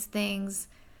some of these things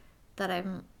that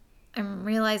I'm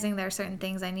realizing there are certain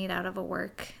things I need out of a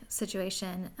work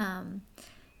situation.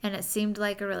 And it seemed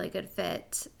like a really good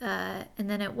fit. And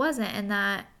then it wasn't. And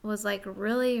that was like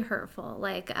really hurtful.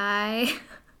 Like I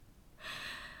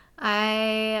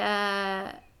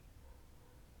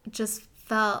just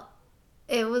felt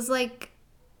it was like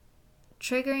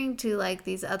triggering to like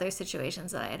these other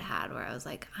situations that I had where I was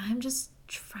like, I'm just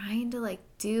trying to like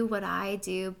do what I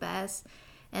do best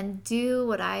and do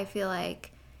what I feel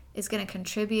like is going to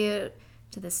contribute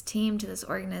to this team, to this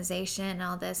organization, and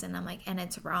all this. And I'm like, and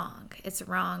it's wrong. It's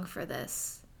wrong for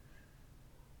this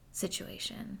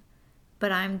situation.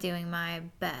 But I'm doing my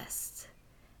best.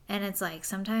 And it's like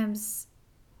sometimes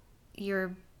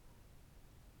your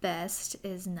best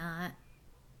is not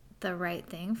the right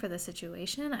thing for the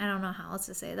situation. I don't know how else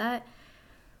to say that.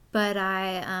 But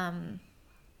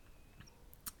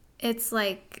it's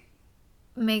like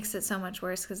makes it so much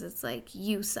worse because it's like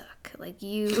you suck. Like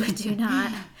you do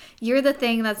not, you're the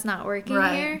thing that's not working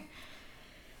here.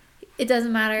 It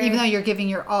doesn't matter. Even though you're giving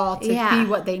your all to be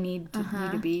what they need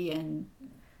you to be and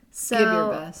give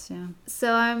your best. Yeah.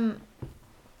 So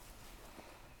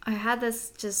I had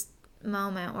this just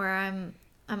moment where I'm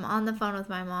on the phone with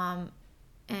my mom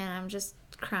and I'm just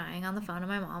crying on the phone to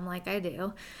my mom like I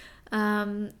do.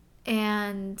 And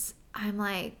I'm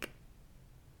like,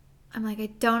 I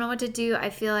don't know what to do. I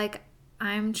feel like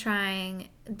I'm trying.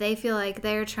 They feel like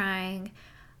they're trying.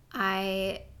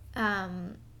 I'm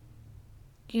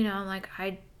like,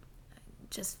 I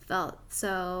just felt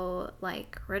so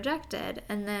like rejected.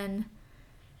 And then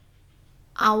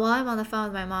while I'm on the phone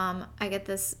with my mom, I get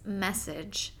this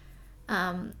message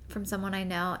from someone I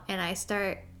know, and I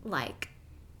start like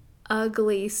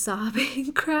ugly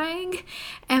sobbing, crying.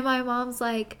 And my mom's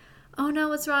like, oh no,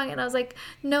 what's wrong? And I was like,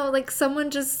 no, like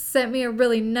someone just sent me a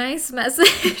really nice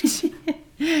message.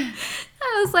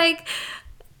 I was like,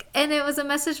 and it was a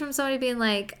message from somebody being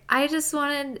like, it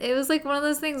was like one of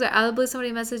those things where out of the blue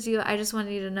somebody messaged you, I just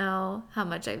wanted you to know how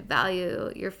much I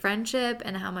value your friendship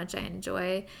and how much I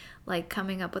enjoy like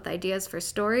coming up with ideas for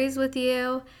stories with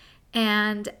you.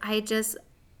 And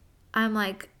I'm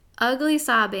like ugly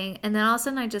sobbing, and then all of a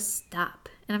sudden I just stop.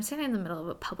 And I'm standing in the middle of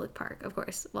a public park, of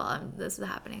course, while this is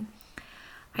happening.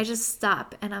 I just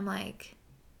stop and I'm like,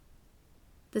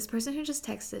 this person who just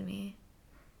texted me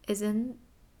is in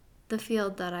the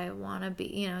field that I want to be.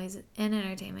 You know, he's in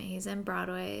entertainment. He's in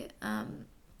Broadway,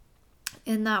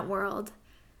 in that world.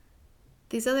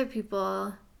 These other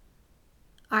people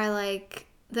are like,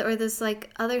 or this like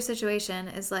other situation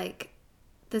is like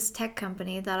this tech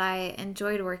company that I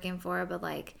enjoyed working for, but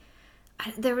like,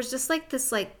 there was just like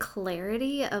this like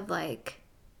clarity of like,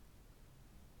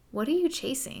 what are you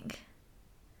chasing?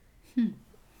 And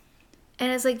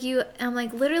it's like I'm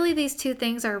like, literally these two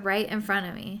things are right in front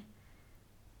of me.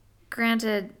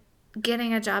 Granted,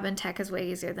 getting a job in tech is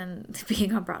way easier than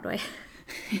being on Broadway.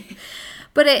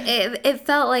 But it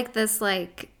felt like this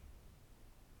like,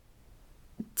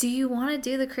 do you want to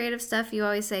do the creative stuff you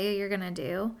always say you're going to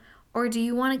do? Or do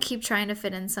you want to keep trying to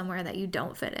fit in somewhere that you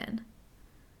don't fit in?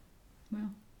 Well.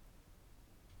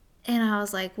 And I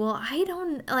was like, well, I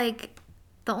don't, like,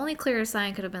 the only clearer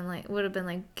sign would have been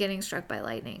like getting struck by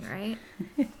lightning, right?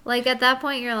 Like at that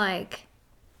point you're like,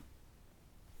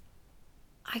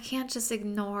 I can't just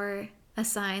ignore a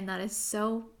sign that is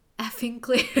so effing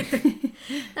clear.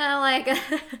 And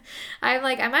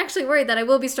I'm actually worried that I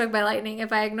will be struck by lightning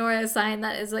if I ignore a sign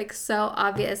that is like so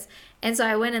obvious. And so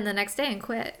I went in the next day and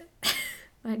quit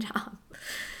my job.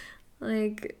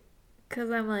 Like, because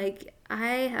I'm like,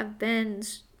 I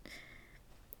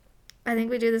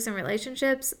think we do this in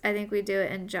relationships. I think we do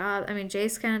it in job. I mean,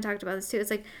 Jace kind of talked about this too.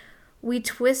 It's like we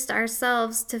twist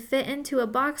ourselves to fit into a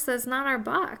box that's not our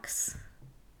box.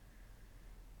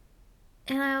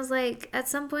 And I was like, at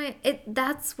some point,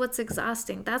 that's what's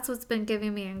exhausting. That's what's been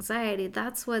giving me anxiety.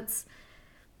 That's what's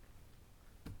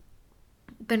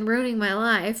been ruining my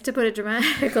life, to put it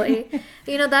dramatically.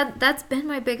 You know, that's been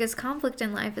my biggest conflict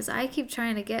in life, is I keep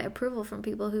trying to get approval from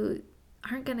people who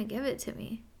aren't going to give it to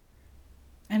me.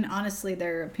 And honestly,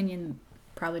 their opinion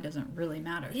probably doesn't really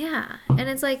matter. Yeah. And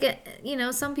it's like, you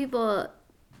know, some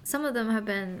of them have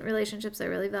been relationships I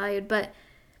really valued, but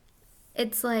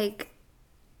it's like,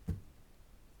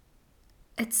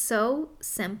 it's so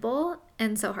simple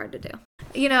and so hard to do.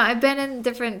 You know, I've been in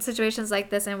different situations like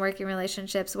this in working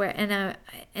relationships and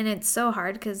it's so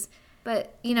hard because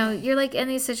But, you know, you're like in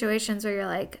these situations where you're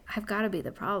like, I've got to be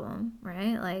the problem,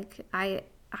 right? Like,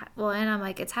 well, and I'm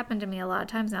like, it's happened to me a lot of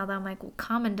times now that I'm like, well,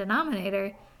 common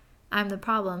denominator, I'm the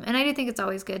problem. And I do think it's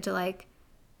always good to like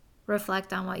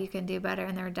reflect on what you can do better.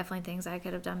 And there are definitely things I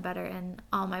could have done better in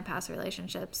all my past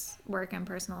relationships, work and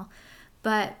personal.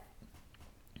 But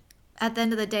at the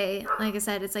end of the day, like I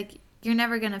said, it's like you're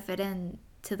never going to fit in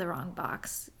to the wrong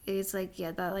box. It's like,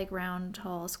 yeah, that like round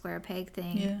hole square peg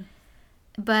thing. Yeah.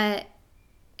 But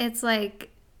it's like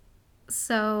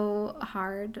so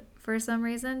hard for some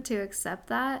reason to accept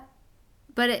that.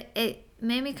 But it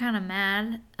made me kind of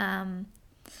mad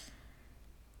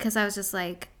because I was just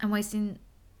like, I'm wasting,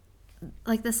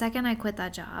 like the second I quit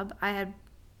that job, I had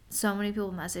so many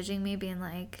people messaging me being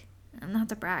like, not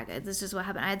to brag, this is just what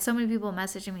happened. I had so many people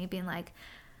messaging me being like,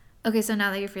 okay, so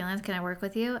now that you're freelance, can I work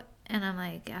with you? And I'm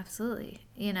like, absolutely,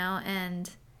 you know, and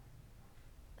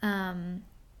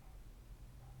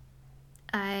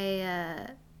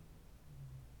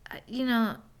you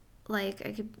know, like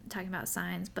I keep talking about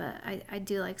signs, but I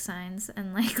do like signs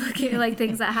and like looking at like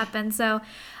things that happen. So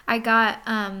I got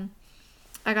a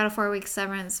 4-week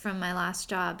severance from my last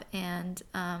job, and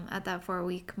at that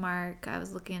 4-week mark, I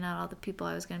was looking at all the people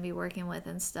I was going to be working with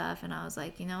and stuff, and I was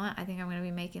like, you know what? I think I'm going to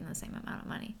be making the same amount of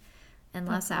money in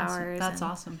less hours. That's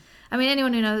awesome. I mean,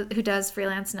 anyone who does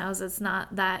freelance knows it's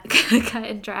not that cut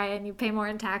and dry, and you pay more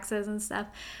in taxes and stuff.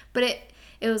 But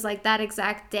it was like that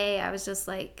exact day, I was just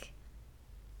like,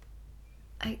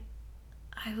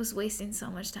 I was wasting so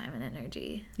much time and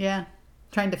energy. Yeah.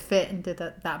 Trying to fit into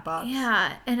that box.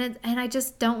 Yeah, and I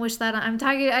just don't wish that on,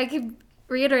 I keep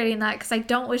reiterating that because I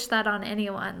don't wish that on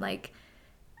anyone. Like,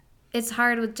 it's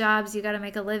hard with jobs, you got to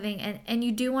make a living, and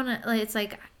you do want to, like, it's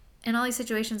like, in all these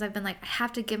situations, I've been like, I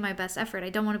have to give my best effort. I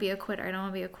don't want to be a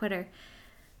quitter.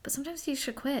 But sometimes you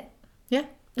should quit. Yeah.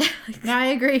 Yeah, I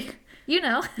agree. You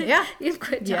know. Yeah. You've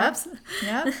quit jobs.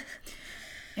 Yep.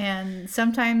 And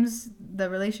sometimes the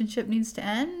relationship needs to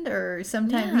end, or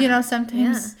sometimes,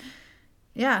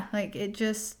 yeah, like it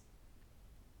just.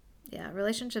 Yeah,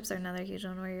 relationships are another huge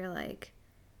one where you're like,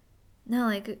 no,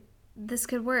 like, this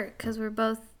could work because we're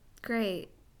both great.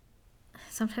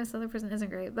 Sometimes the other person isn't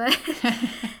great, but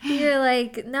you're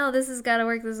like, no, this has got to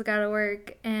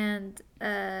work. And,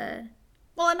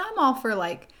 well, and I'm all for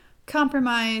like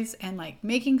compromise and like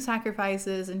making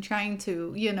sacrifices and trying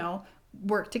to, you know,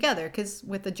 work together, because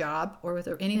with a job or with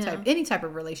any type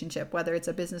of relationship, whether it's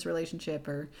a business relationship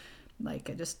or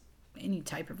like just any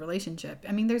type of relationship,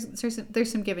 I mean, there's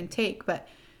some give and take, but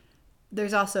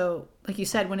there's also, like you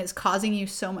said, when it's causing you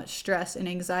so much stress and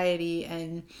anxiety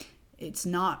and it's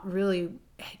not really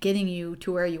getting you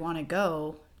to where you want to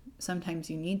go, sometimes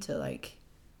you need to like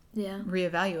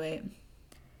reevaluate.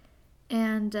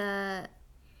 And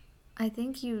I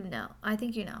think you know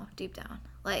deep down,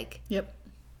 like, yep.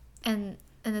 And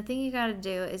the thing you got to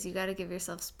do is you got to give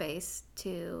yourself space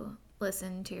to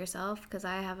listen to yourself, because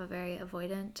I have a very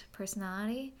avoidant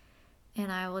personality,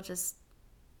 and I will just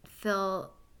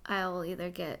I will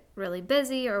either get really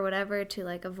busy or whatever to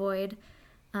like avoid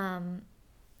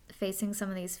facing some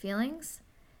of these feelings.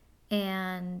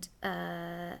 And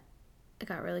I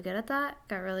got really good at that.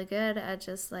 Got really good at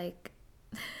just like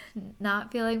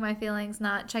not feeling my feelings,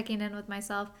 not checking in with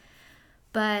myself.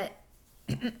 But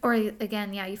or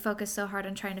again, yeah, you focus so hard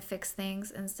on trying to fix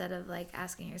things instead of like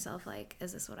asking yourself, like,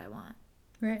 is this what I want?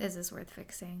 Right. Is this worth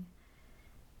fixing?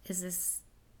 Is this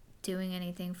doing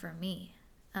anything for me?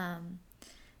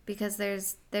 Because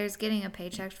there's getting a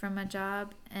paycheck from a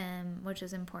job, which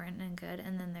is important and good,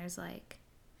 and then there's like,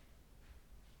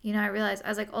 you know, I realized, I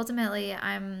was like, ultimately,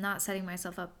 I'm not setting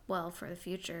myself up well for the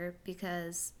future,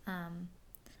 because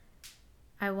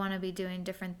I want to be doing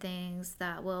different things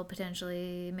that will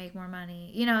potentially make more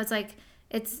money. You know, it's like,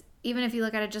 it's, even if you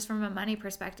look at it just from a money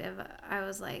perspective, I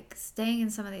was like, staying in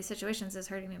some of these situations is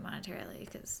hurting me monetarily,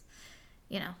 because,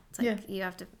 you know, it's like you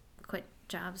have to quit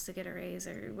jobs to get a raise,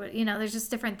 or what, you know, there's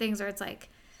just different things where it's like,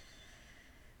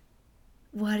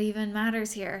 what even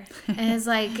matters here? And it's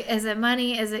like, is it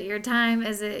money? Is it your time?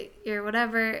 Is it your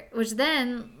whatever? Which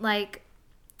then, like,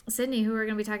 Sydney, who we're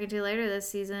going to be talking to later this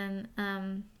season,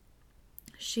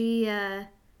 she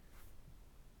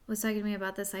was talking to me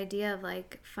about this idea of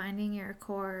like finding your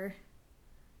core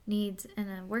needs in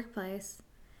a workplace.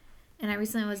 And I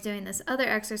recently was doing this other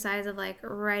exercise of like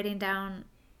writing down,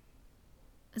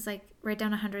 it's like, write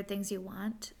down 100 things you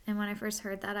want. And when I first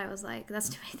heard that, I was like, that's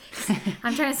too many things.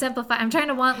 I'm trying to simplify. I'm trying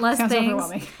to want less Sounds things.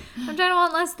 overwhelming. I'm trying to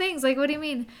want less things. Like, what do you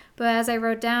mean? But as I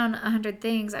wrote down 100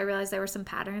 things, I realized there were some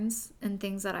patterns in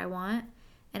things that I want.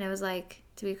 And it was like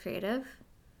to be creative,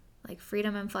 like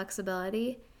freedom and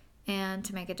flexibility, and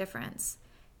to make a difference.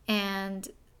 And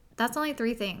that's only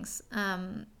 3 things.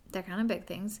 They're kind of big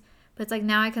things, but it's like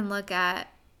now I can look at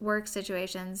work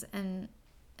situations and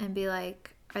be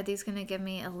like, are these going to give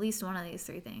me at least one of these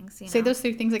 3 things? You know? Say those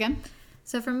 3 things again.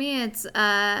 So for me, it's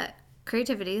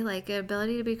creativity, like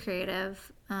ability to be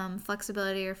creative,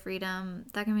 flexibility or freedom.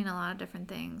 That can mean a lot of different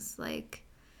things. Like,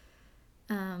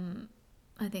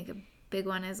 I think a big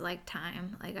one is like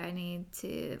time. Like I need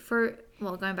to,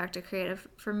 going back to creative,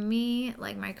 for me,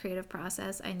 like my creative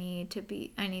process, I need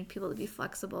people to be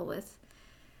flexible with,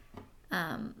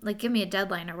 like give me a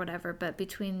deadline or whatever, but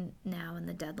between now and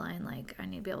the deadline, like I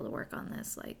need to be able to work on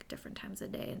this like different times a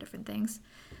day and different things.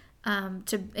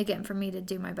 For me to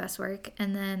do my best work,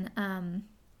 and then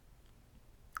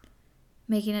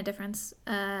making a difference,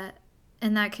 and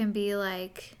that can be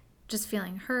like just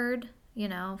feeling heard, you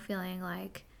know, feeling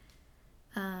like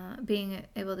being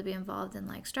able to be involved in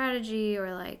like strategy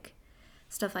or like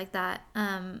stuff like that.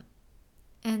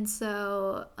 And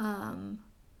so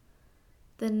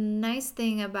the nice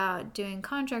thing about doing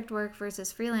contract work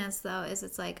versus freelance, though, is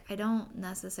it's like I don't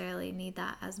necessarily need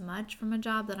that as much from a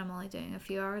job that I'm only doing a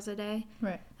few hours a day,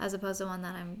 right? As opposed to one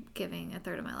that I'm giving a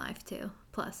third of my life to,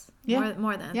 plus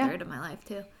more than a third of my life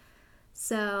to.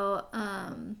 So,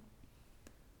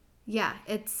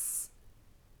 it's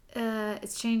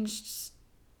changed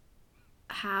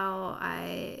how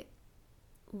I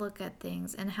look at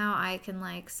things and how I can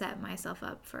like set myself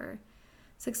up for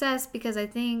success, because I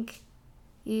think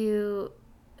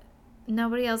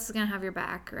nobody else is going to have your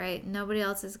back, right? Nobody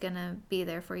else is going to be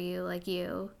there for you like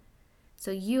you. So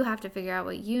you have to figure out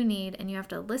what you need, and you have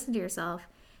to listen to yourself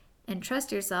and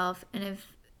trust yourself.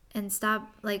 And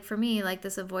stop, like for me, like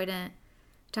this avoidant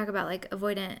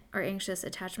or anxious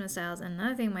attachment styles. And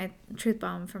another thing, my truth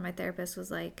bomb from my therapist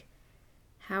was like,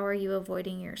 how are you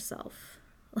avoiding yourself?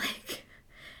 Like,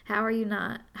 how are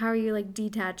you like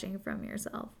detaching from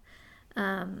yourself?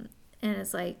 And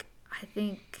it's like, I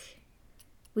think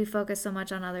we focus so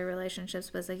much on other relationships,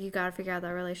 but it's like you got to figure out that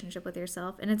relationship with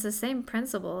yourself. And it's the same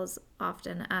principles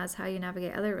often as how you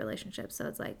navigate other relationships. So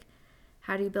it's like,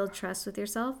 how do you build trust with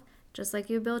yourself? Just like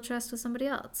you build trust with somebody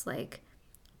else. Like,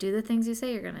 do the things you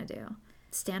say you're going to do.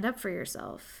 Stand up for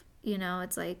yourself. You know,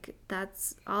 it's like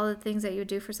that's all the things that you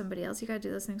do for somebody else. You got to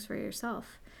do those things for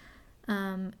yourself.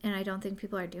 And I don't think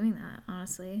people are doing that,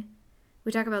 honestly.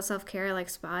 We talk about self-care like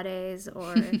spa days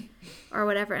or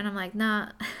whatever, and I'm like, nah,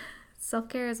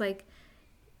 self-care is like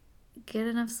get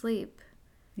enough sleep.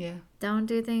 Yeah. Don't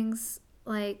do things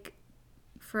like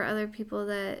for other people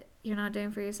that you're not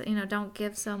doing for yourself. You know, don't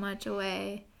give so much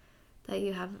away that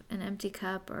you have an empty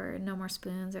cup, or no more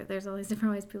spoons, or there's all these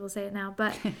different ways people say it now.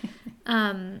 But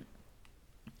and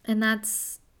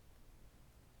that's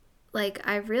like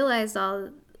I've realized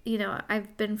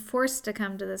I've been forced to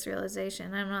come to this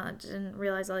realization. Didn't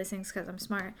realize all these things because I'm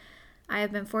smart. I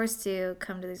have been forced to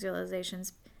come to these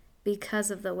realizations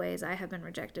because of the ways I have been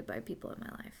rejected by people in my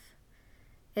life.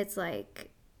 It's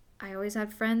like I always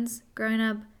had friends growing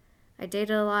up. I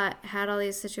dated a lot, had all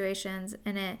these situations,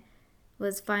 and it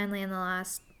was finally in the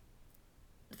last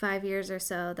 5 years or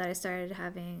so that I started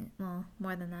having, well,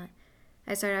 more than that.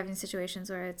 I started having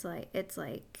situations where it's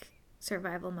like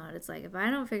survival mode. It's like, if I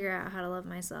don't figure out how to love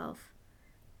myself,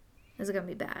 it's gonna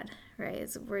be bad, right?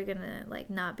 We're gonna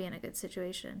like not be in a good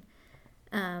situation.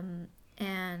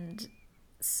 And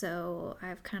so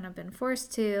I've kind of been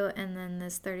forced to, and then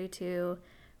this 32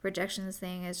 rejections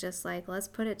thing is just like, let's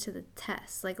put it to the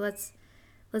test. Like let's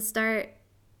start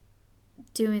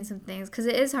doing some things, because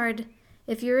it is hard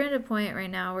if you're at a point right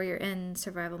now where you're in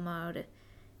survival mode.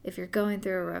 If you're going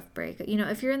through a rough break,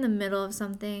 if you're in the middle of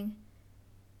something,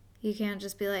 you can't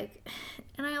just be like,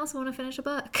 and I also want to finish a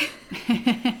book.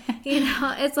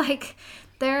 It's like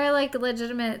there are like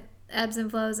legitimate ebbs and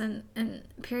flows and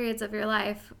periods of your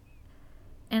life.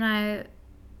 And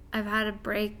I've had a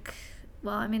break.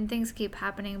 Well, things keep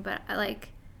happening, but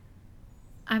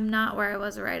I'm not where I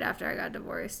was right after I got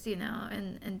divorced,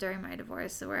 and during my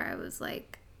divorce, where I was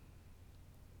like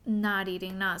not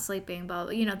eating, not sleeping, but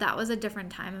that was a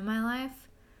different time in my life.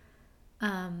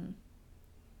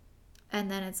 And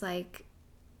then it's like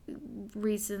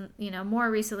more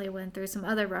recently went through some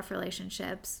other rough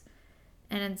relationships,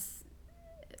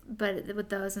 but with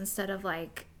those, instead of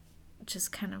like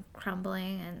just kind of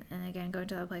crumbling and again going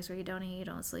to that place where you don't eat, you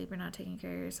don't sleep, you're not taking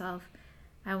care of yourself,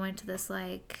 I went to this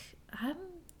like, I'm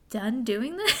done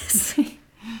doing this.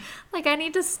 Like I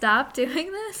need to stop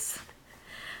doing this,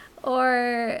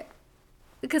 or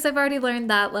because I've already learned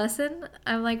that lesson,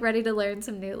 I'm like ready to learn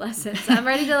some new lessons. I'm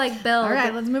ready to like build. All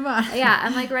right, let's move on. Yeah,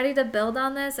 I'm like ready to build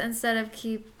on this instead of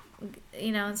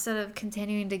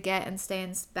continuing to get and stay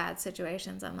in bad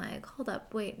situations. I'm like, hold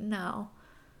up, wait, no.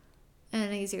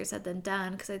 and easier said than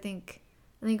done, because I think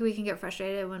we can get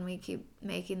frustrated when we keep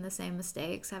making the same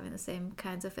mistakes, having the same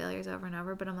kinds of failures over and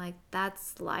over. But I'm like,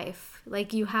 that's life.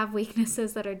 Like, you have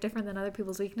weaknesses that are different than other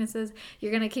people's weaknesses.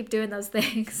 You're going to keep doing those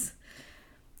things.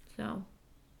 So.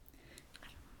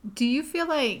 Do you feel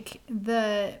like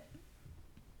you're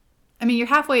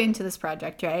halfway into this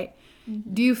project, right?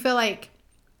 Mm-hmm. Do you feel like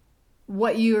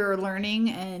what you're learning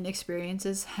and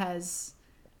experiences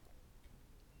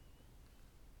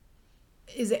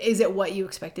is it what you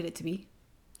expected it to be?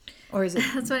 Or is it?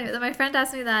 That's funny. My friend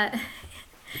asked me that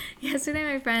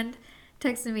yesterday. My friend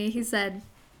texted me. He said,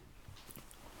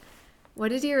 "What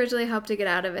did you originally hope to get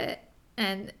out of it?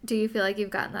 And do you feel like you've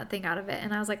gotten that thing out of it?"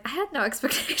 And I was like, I had no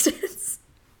expectations.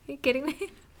 Are you kidding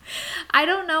me? I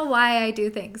don't know why I do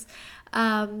things.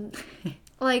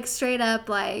 Like, straight up,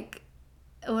 like,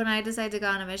 when I decided to go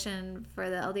on a mission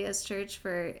for the LDS church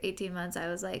for 18 months, I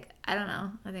was like, I don't know.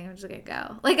 I think I'm just going to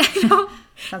go. Like, I don't.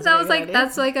 So I was like,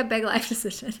 that's like a big life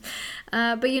decision.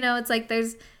 But, you know, it's like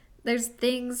there's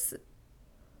things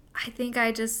I think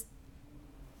I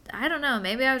don't know.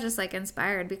 Maybe I was just, like,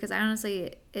 inspired, because I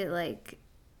honestly, it, like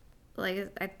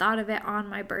I thought of it on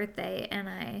my birthday, and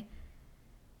I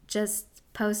just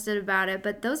posted about it.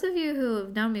 But those of you who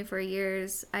have known me for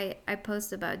years, I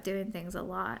post about doing things a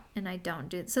lot, and I don't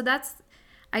do. So that's,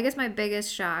 I guess, my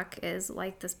biggest shock is,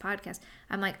 like, this podcast.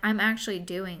 I'm like, I'm actually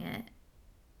doing it.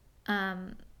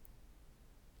 I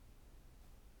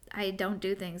don't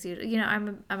do things. You know,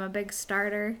 I'm a big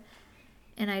starter,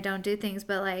 and I don't do things.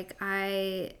 But, like,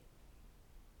 I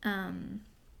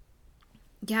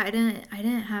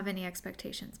didn't have any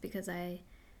expectations, because I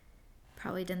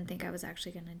probably didn't think I was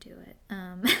actually going to do it.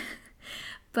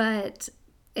 But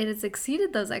it has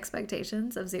exceeded those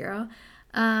expectations of 0,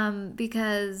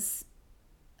 because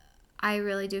I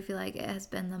really do feel like it has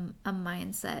been a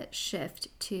mindset shift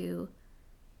to,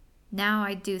 now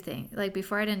I do things. Like,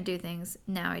 before I didn't do things,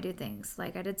 now I do things.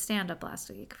 Like, I did stand-up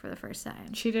last week for the first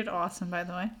time. She did awesome, by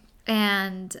the way.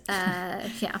 And,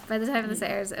 yeah, by the time this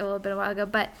airs, it will have been a while ago.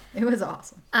 But it was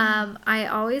awesome. I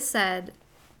always said,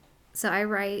 so I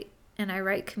write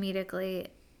comedically,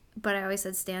 but I always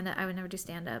said stand-up. I would never do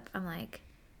stand-up. I'm like,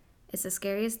 it's the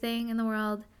scariest thing in the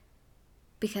world,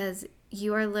 because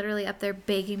you are literally up there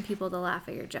begging people to laugh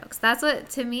at your jokes. That's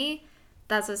what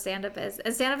stand-up is.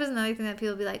 And stand-up is another thing that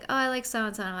people be like, oh, I like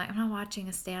so-and-so. And I'm like, I'm not watching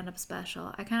a stand-up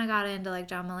special. I kind of got into, like,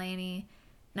 John Mulaney,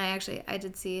 and I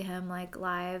did see him, like,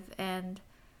 live, and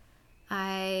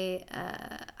I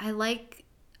like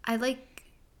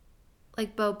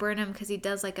Bo Burnham, because he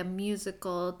does, like, a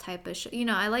musical type of show. You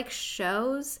know, I like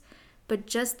shows, but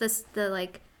just the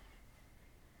like,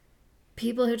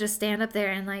 people who just stand up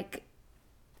there and, like,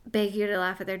 beg you to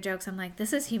laugh at their jokes. I'm like,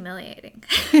 this is humiliating.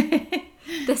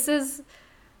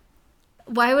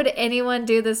 Why would anyone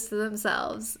do this to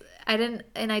themselves? I don't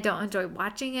enjoy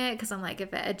watching it, because I'm like,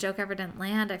 if a joke ever didn't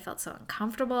land, I felt so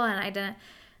uncomfortable, and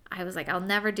I was like, I'll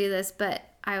never do this. But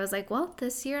I was like, well,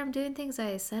 this year I'm doing things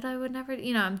I said I would never do.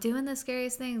 You know, I'm doing the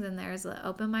scariest things, and there's an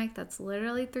open mic that's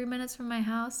literally 3 minutes from my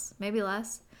house, maybe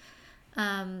less.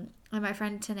 And my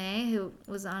friend Tanae, who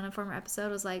was on a former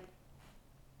episode, was like,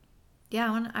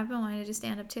 yeah, I've been wanting to do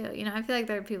stand-up too. You know, I feel like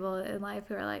there are people in life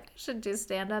who are like, I should do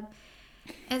stand-up.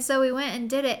 And so we went and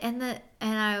did it, and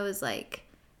I was, like,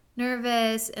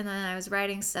 nervous, and then I was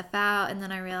writing stuff out, and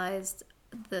then I realized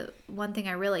the one thing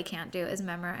I really can't do is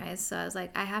memorize. So I was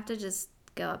like, I have to just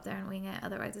go up there and wing it.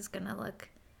 Otherwise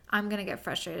I'm going to get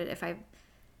frustrated if I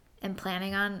am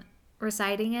planning on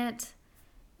reciting it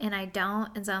and I don't.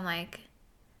 And so I'm like,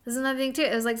 this is another thing too.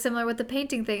 It was, like, similar with the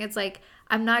painting thing. It's like,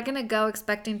 I'm not going to go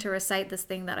expecting to recite this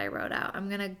thing that I wrote out. I'm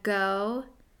going to go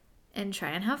and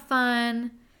try and have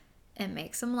fun and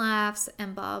make some laughs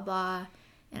and blah, blah.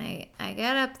 And I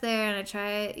get up there and I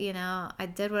try, you know, I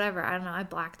did whatever. I don't know. I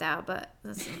blacked out, but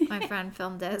my friend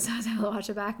filmed it, so I was able to watch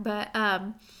it back. But,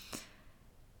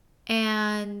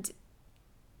 and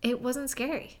it wasn't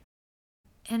scary.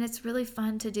 And it's really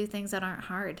fun to do things that aren't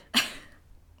hard.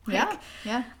 Yeah.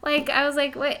 Like, I was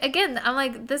like, wait, again, I'm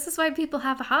like, this is why people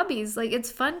have hobbies. Like,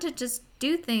 it's fun to just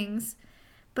do things.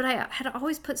 But I had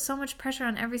always put so much pressure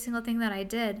on every single thing that I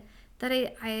did, that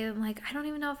I'm like, I don't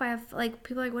even know if I have, like,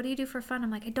 people are like, what do you do for fun? I'm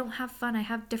like, I don't have fun. I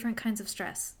have different kinds of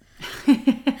stress.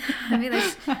 I mean,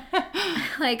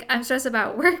 like, I'm stressed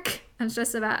about work. I'm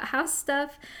stressed about house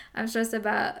stuff. I'm stressed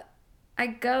about, I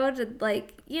go to,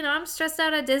 like, you know, I'm stressed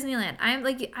out at Disneyland.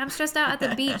 I'm stressed out at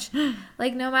the beach.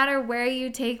 Like, no matter where you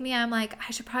take me, I'm like,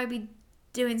 I should probably be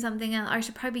doing something else. Or I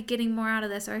should probably be getting more out of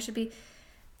this. Or I should be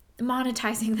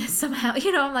monetizing this somehow.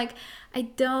 You know, I'm like,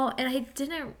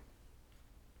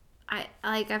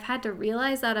 I've had to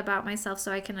realize that about myself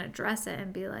so I can address it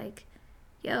and be like,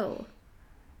 yo,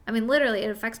 I mean, literally,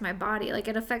 it affects my body. Like,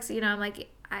 it affects, I'm like,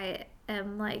 I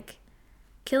am, like,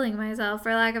 killing myself,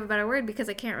 for lack of a better word, because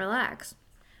I can't relax.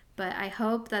 But I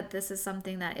hope that this is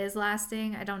something that is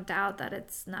lasting. I don't doubt that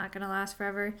it's not going to last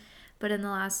forever. But in the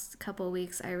last couple of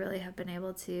weeks, I really have been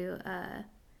able to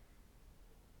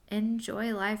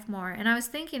enjoy life more. And I was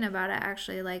thinking about it,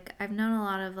 actually. Like, I've known a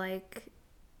lot of, like,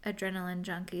 adrenaline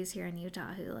junkies here in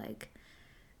Utah who, like,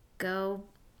 go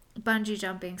bungee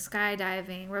jumping,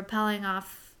 skydiving, rappelling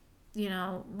off,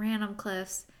 random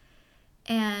cliffs.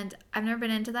 And I've never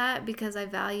been into that because I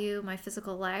value my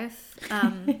physical life.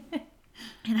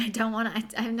 And I don't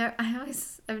want to,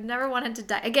 I've never wanted to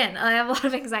die. Again, I have a lot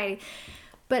of anxiety.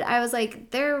 But I was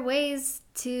like, there are ways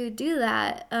to do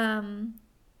that.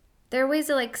 There are ways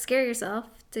to, like, scare yourself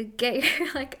to get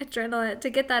your, like, adrenaline, to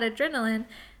get that adrenaline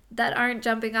that aren't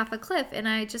jumping off a cliff. And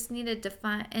I just needed to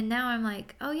find, and now I'm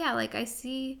like, oh yeah, like, I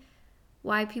see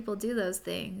why people do those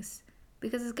things,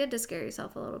 because it's good to scare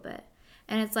yourself a little bit.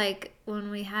 And it's like when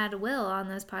we had Will on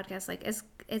this podcast, like,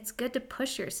 it's good to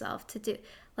push yourself to do,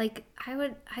 like,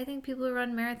 I think people who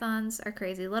run marathons are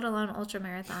crazy, let alone ultra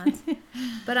marathons.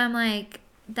 But I'm like,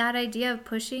 that idea of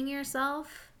pushing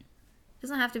yourself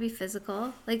doesn't have to be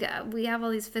physical. Like, we have all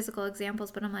these physical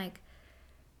examples, but I'm like,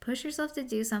 push yourself to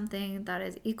do something that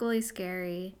is equally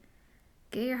scary.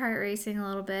 Get your heart racing a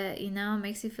little bit,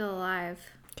 makes you feel alive.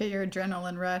 Get your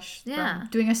adrenaline rush from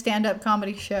doing a stand-up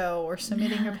comedy show or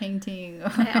submitting a painting.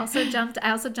 I also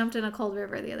jumped in a cold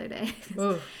river the other day. It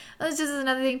was just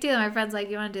another thing too. My friend's like,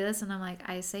 you want to do this? And I'm like,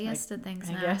 I say yes to things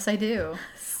now. Yes, I do.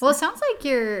 Well, it sounds like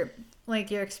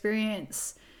your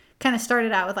experience kind of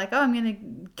started out with like, oh, I'm going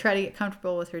to try to get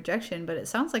comfortable with rejection. But it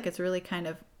sounds like it's really kind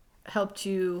of helped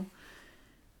you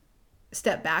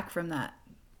step back from that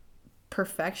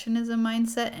perfectionism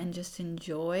mindset and just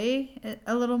enjoy it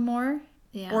a little more.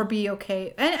 Yeah. Or be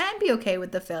okay and be okay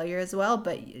with the failure as well.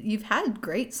 But you've had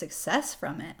great success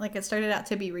from it. Like, it started out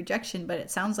to be rejection, but it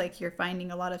sounds like you're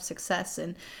finding a lot of success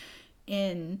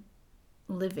in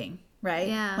living, right?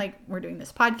 Yeah. Like, we're doing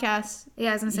this podcast. Yeah,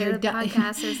 I was going to say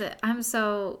podcast is it. I'm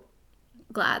so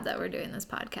glad that we're doing this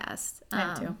podcast.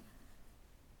 I too.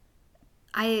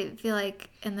 I feel like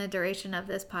in the duration of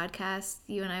this podcast,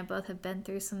 you and I both have been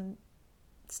through some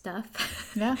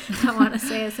stuff. Yeah. I want to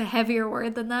say it's a heavier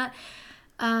word than that.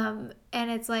 And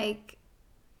it's like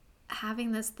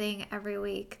having this thing every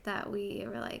week that we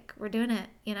were like, we're doing it,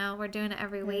 we're doing it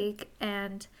every week.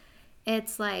 And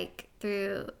it's like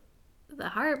through the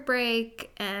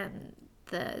heartbreak and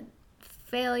the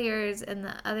failures and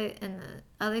the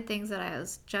other things that I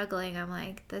was juggling, I'm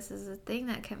like, this is a thing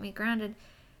that kept me grounded.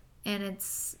 And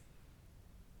it's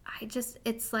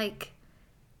like,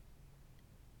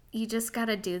 you just got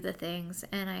to do the things.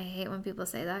 And I hate when people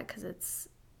say that because it's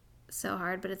so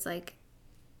hard, but it's like,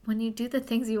 when you do the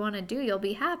things you want to do, you'll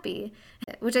be happy,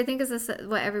 which I think is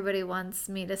what everybody wants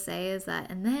me to say, is that,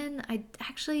 and then I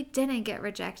actually didn't get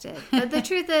rejected. But the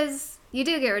truth is, you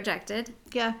do get rejected.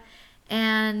 Yeah.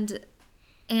 And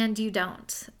you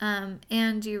don't.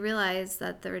 And you realize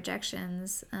that the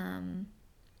rejections,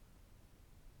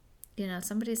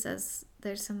 somebody says,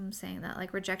 there's some saying that,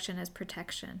 like, rejection is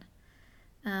protection.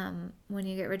 When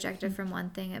you get rejected from one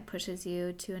thing, it pushes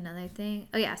you to another thing.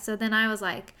 Oh yeah. So then I was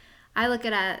like, I look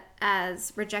at it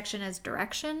as rejection as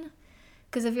direction.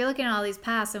 Because if you're looking at all these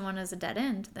paths and one is a dead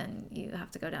end, then you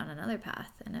have to go down another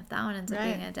path. And if that one ends up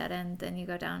being a dead end, then you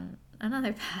go down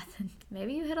another path. And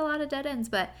maybe you hit a lot of dead ends.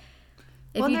 But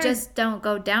if you just don't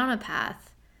go down a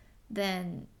path,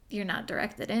 then you're not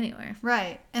directed anywhere.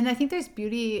 Right. And I think there's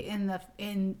beauty in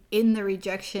the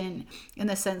rejection, in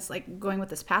the sense, like, going with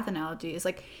this path analogy, is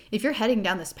like, if you're heading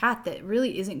down this path that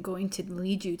really isn't going to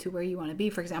lead you to where you want to be,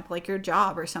 for example, like your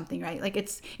job or something, right? Like,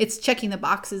 it's checking the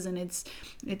boxes and it's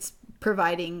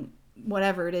providing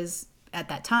whatever it is at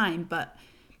that time, but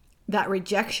that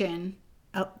rejection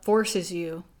forces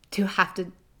you to have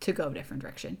to go a different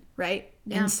direction, right?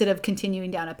 Yeah. Instead of continuing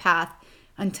down a path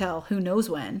until who knows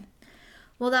when.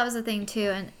 Well, that was the thing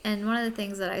too, and one of the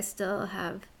things that I still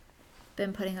have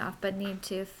been putting off but need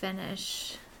to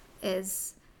finish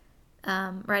is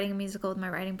writing a musical with my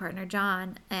writing partner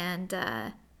John. And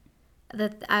I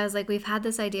was like, we've had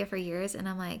this idea for years, and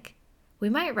I'm like, we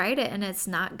might write it and it's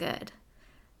not good.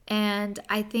 And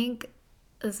I think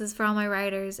this is for all my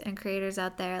writers and creators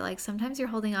out there. Like, sometimes you're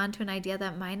holding on to an idea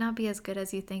that might not be as good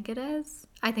as you think it is.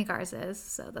 I think ours is,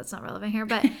 so that's not relevant here.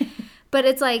 But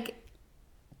it's like,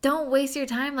 don't waste your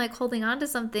time, like, holding on to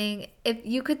something. If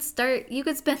you could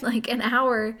spend like an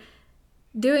hour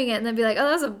doing it and then be like, oh,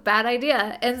 that was a bad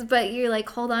idea. But you like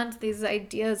hold on to these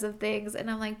ideas of things.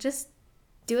 And I'm like, just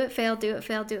do it, fail, do it,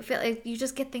 fail, do it, fail. Like, you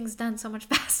just get things done so much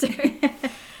faster.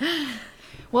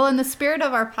 Well, in the spirit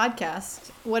of our podcast,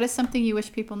 what is something you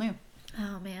wish people knew?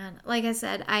 Oh man, like I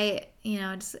said,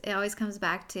 it always comes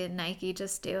back to Nike,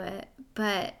 just do it.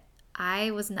 But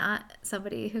I was not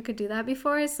somebody who could do that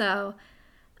before, so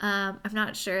I'm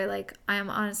not sure. Like, I'm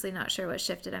honestly not sure what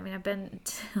shifted. I mean, I've been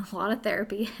to a lot of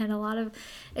therapy and a lot of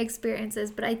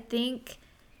experiences, but I think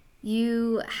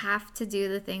you have to do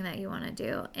the thing that you want to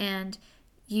do, and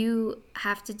you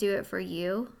have to do it for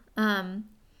you.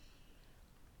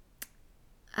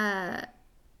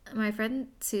 My friend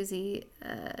Susie,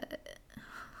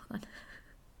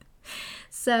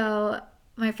 so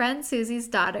my friend Susie's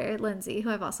daughter, Lindsay, who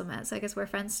I've also met, so I guess we're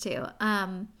friends too.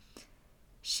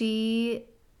 She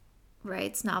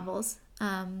writes novels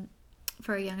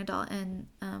for a young adult and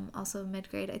also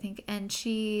mid-grade, I think. And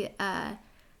she,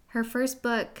 her first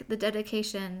book, the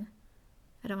dedication,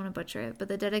 I don't want to butcher it, but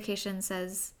the dedication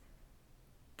says,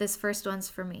 "This first one's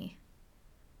for me,"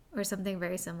 or something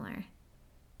very similar.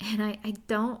 And I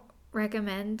don't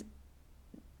recommend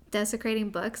desecrating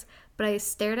books, but I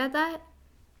stared at that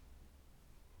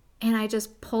and I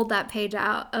just pulled that page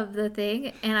out of the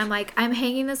thing, and I'm like, I'm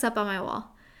hanging this up on my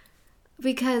wall,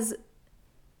 because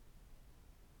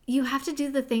you have to do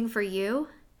the thing for you.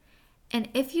 And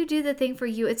if you do the thing for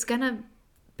you, it's going to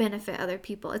benefit other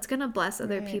people. It's going to bless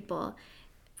other people.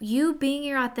 You being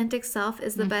your authentic self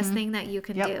is the best thing that you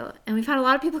can do. And we've had a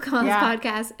lot of people come on this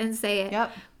podcast and say it.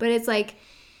 But it's like,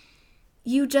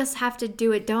 you just have to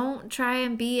do it. Don't try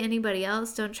and be anybody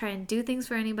else. Don't try and do things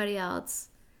for anybody else.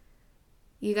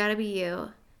 You got to be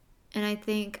you. And I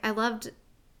think I loved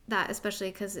that,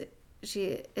 especially because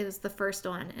it was the first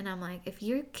one. And I'm like, if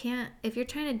you're trying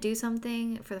to do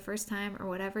something for the first time or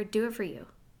whatever, do it for you.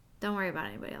 Don't worry about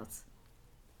anybody else.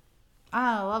 Oh,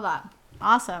 I love that.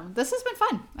 Awesome. This has been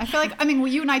fun. I feel like,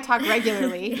 you and I talk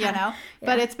regularly,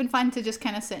 but it's been fun to just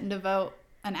kind of sit and devote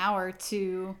an hour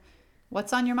to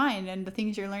what's on your mind and the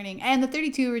things you're learning. And the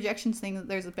 32 rejections thing,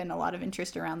 there's been a lot of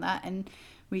interest around that, and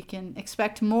we can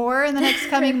expect more in the next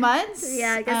coming months.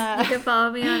 Yeah, I guess you can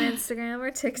follow me on Instagram or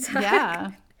TikTok.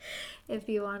 Yeah. If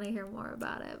you want to hear more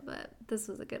about it, but this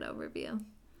was a good overview.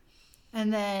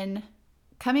 And then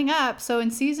coming up, so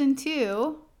in season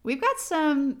 2, we've got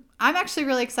I'm actually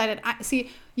really excited.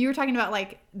 You were talking about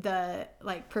the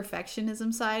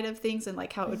perfectionism side of things and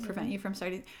how it would prevent you from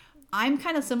starting. I'm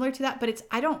kind of similar to that, but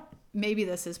maybe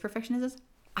this is perfectionism.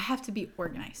 I have to be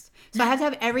organized. So I have to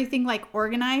have everything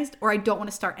organized, or I don't want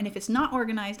to start. And if it's not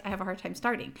organized, I have a hard time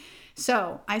starting.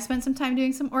 So I spent some time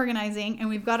doing some organizing, and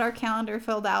we've got our calendar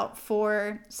filled out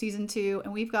for season 2,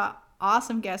 and we've got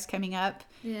awesome guests coming up.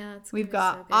 Yeah, we've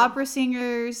got opera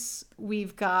singers,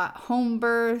 we've got home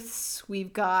births,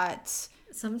 we've got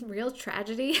some real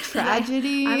tragedy.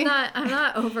 I'm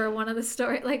not over one of the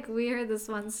story. We heard this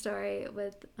one story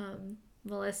with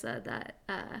Melissa that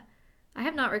I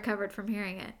have not recovered from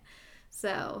hearing it.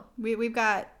 So we've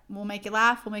got, we'll make you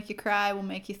laugh, we'll make you cry, we'll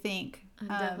make you think.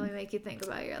 Definitely make you think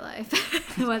about your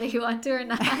life, whether you want to or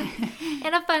not,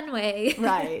 in a fun way.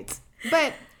 Right.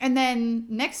 And then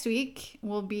next week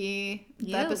will be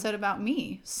the episode about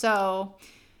me. So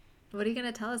what are you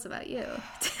going to tell us about you?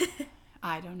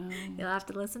 I don't know. You'll have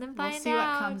to listen and find out. We'll see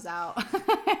what comes out.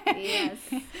 Yes.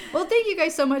 Well, thank you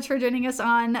guys so much for joining us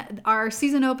on our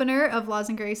season opener of Laws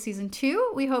and Grace Season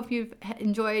 2. We hope you've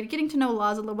enjoyed getting to know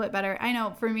Laws a little bit better. I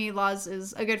know for me, Laws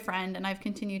is a good friend, and I've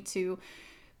continued to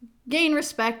gain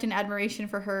respect and admiration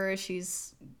for her.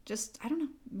 She's just,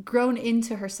 grown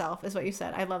into herself, is what you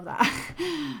said. I love that.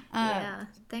 Yeah.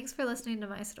 Thanks for listening to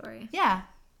my story. Yeah.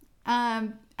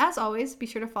 As always, be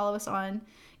sure to follow us on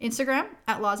Instagram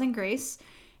at Laws and Grace.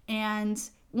 And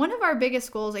one of our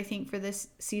biggest goals, I think, for this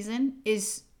season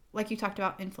is, like you talked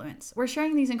about, influence. We're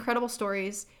sharing these incredible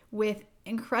stories with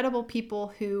incredible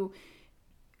people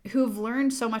who've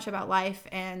learned so much about life,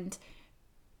 and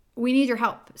we need your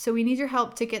help. So we need your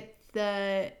help to get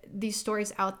these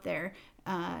stories out there.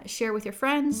 Share with your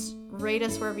friends, rate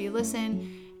us wherever you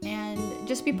listen, and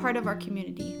just be part of our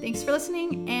community. Thanks for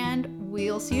listening, and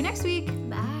we'll see you next week.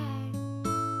 Bye.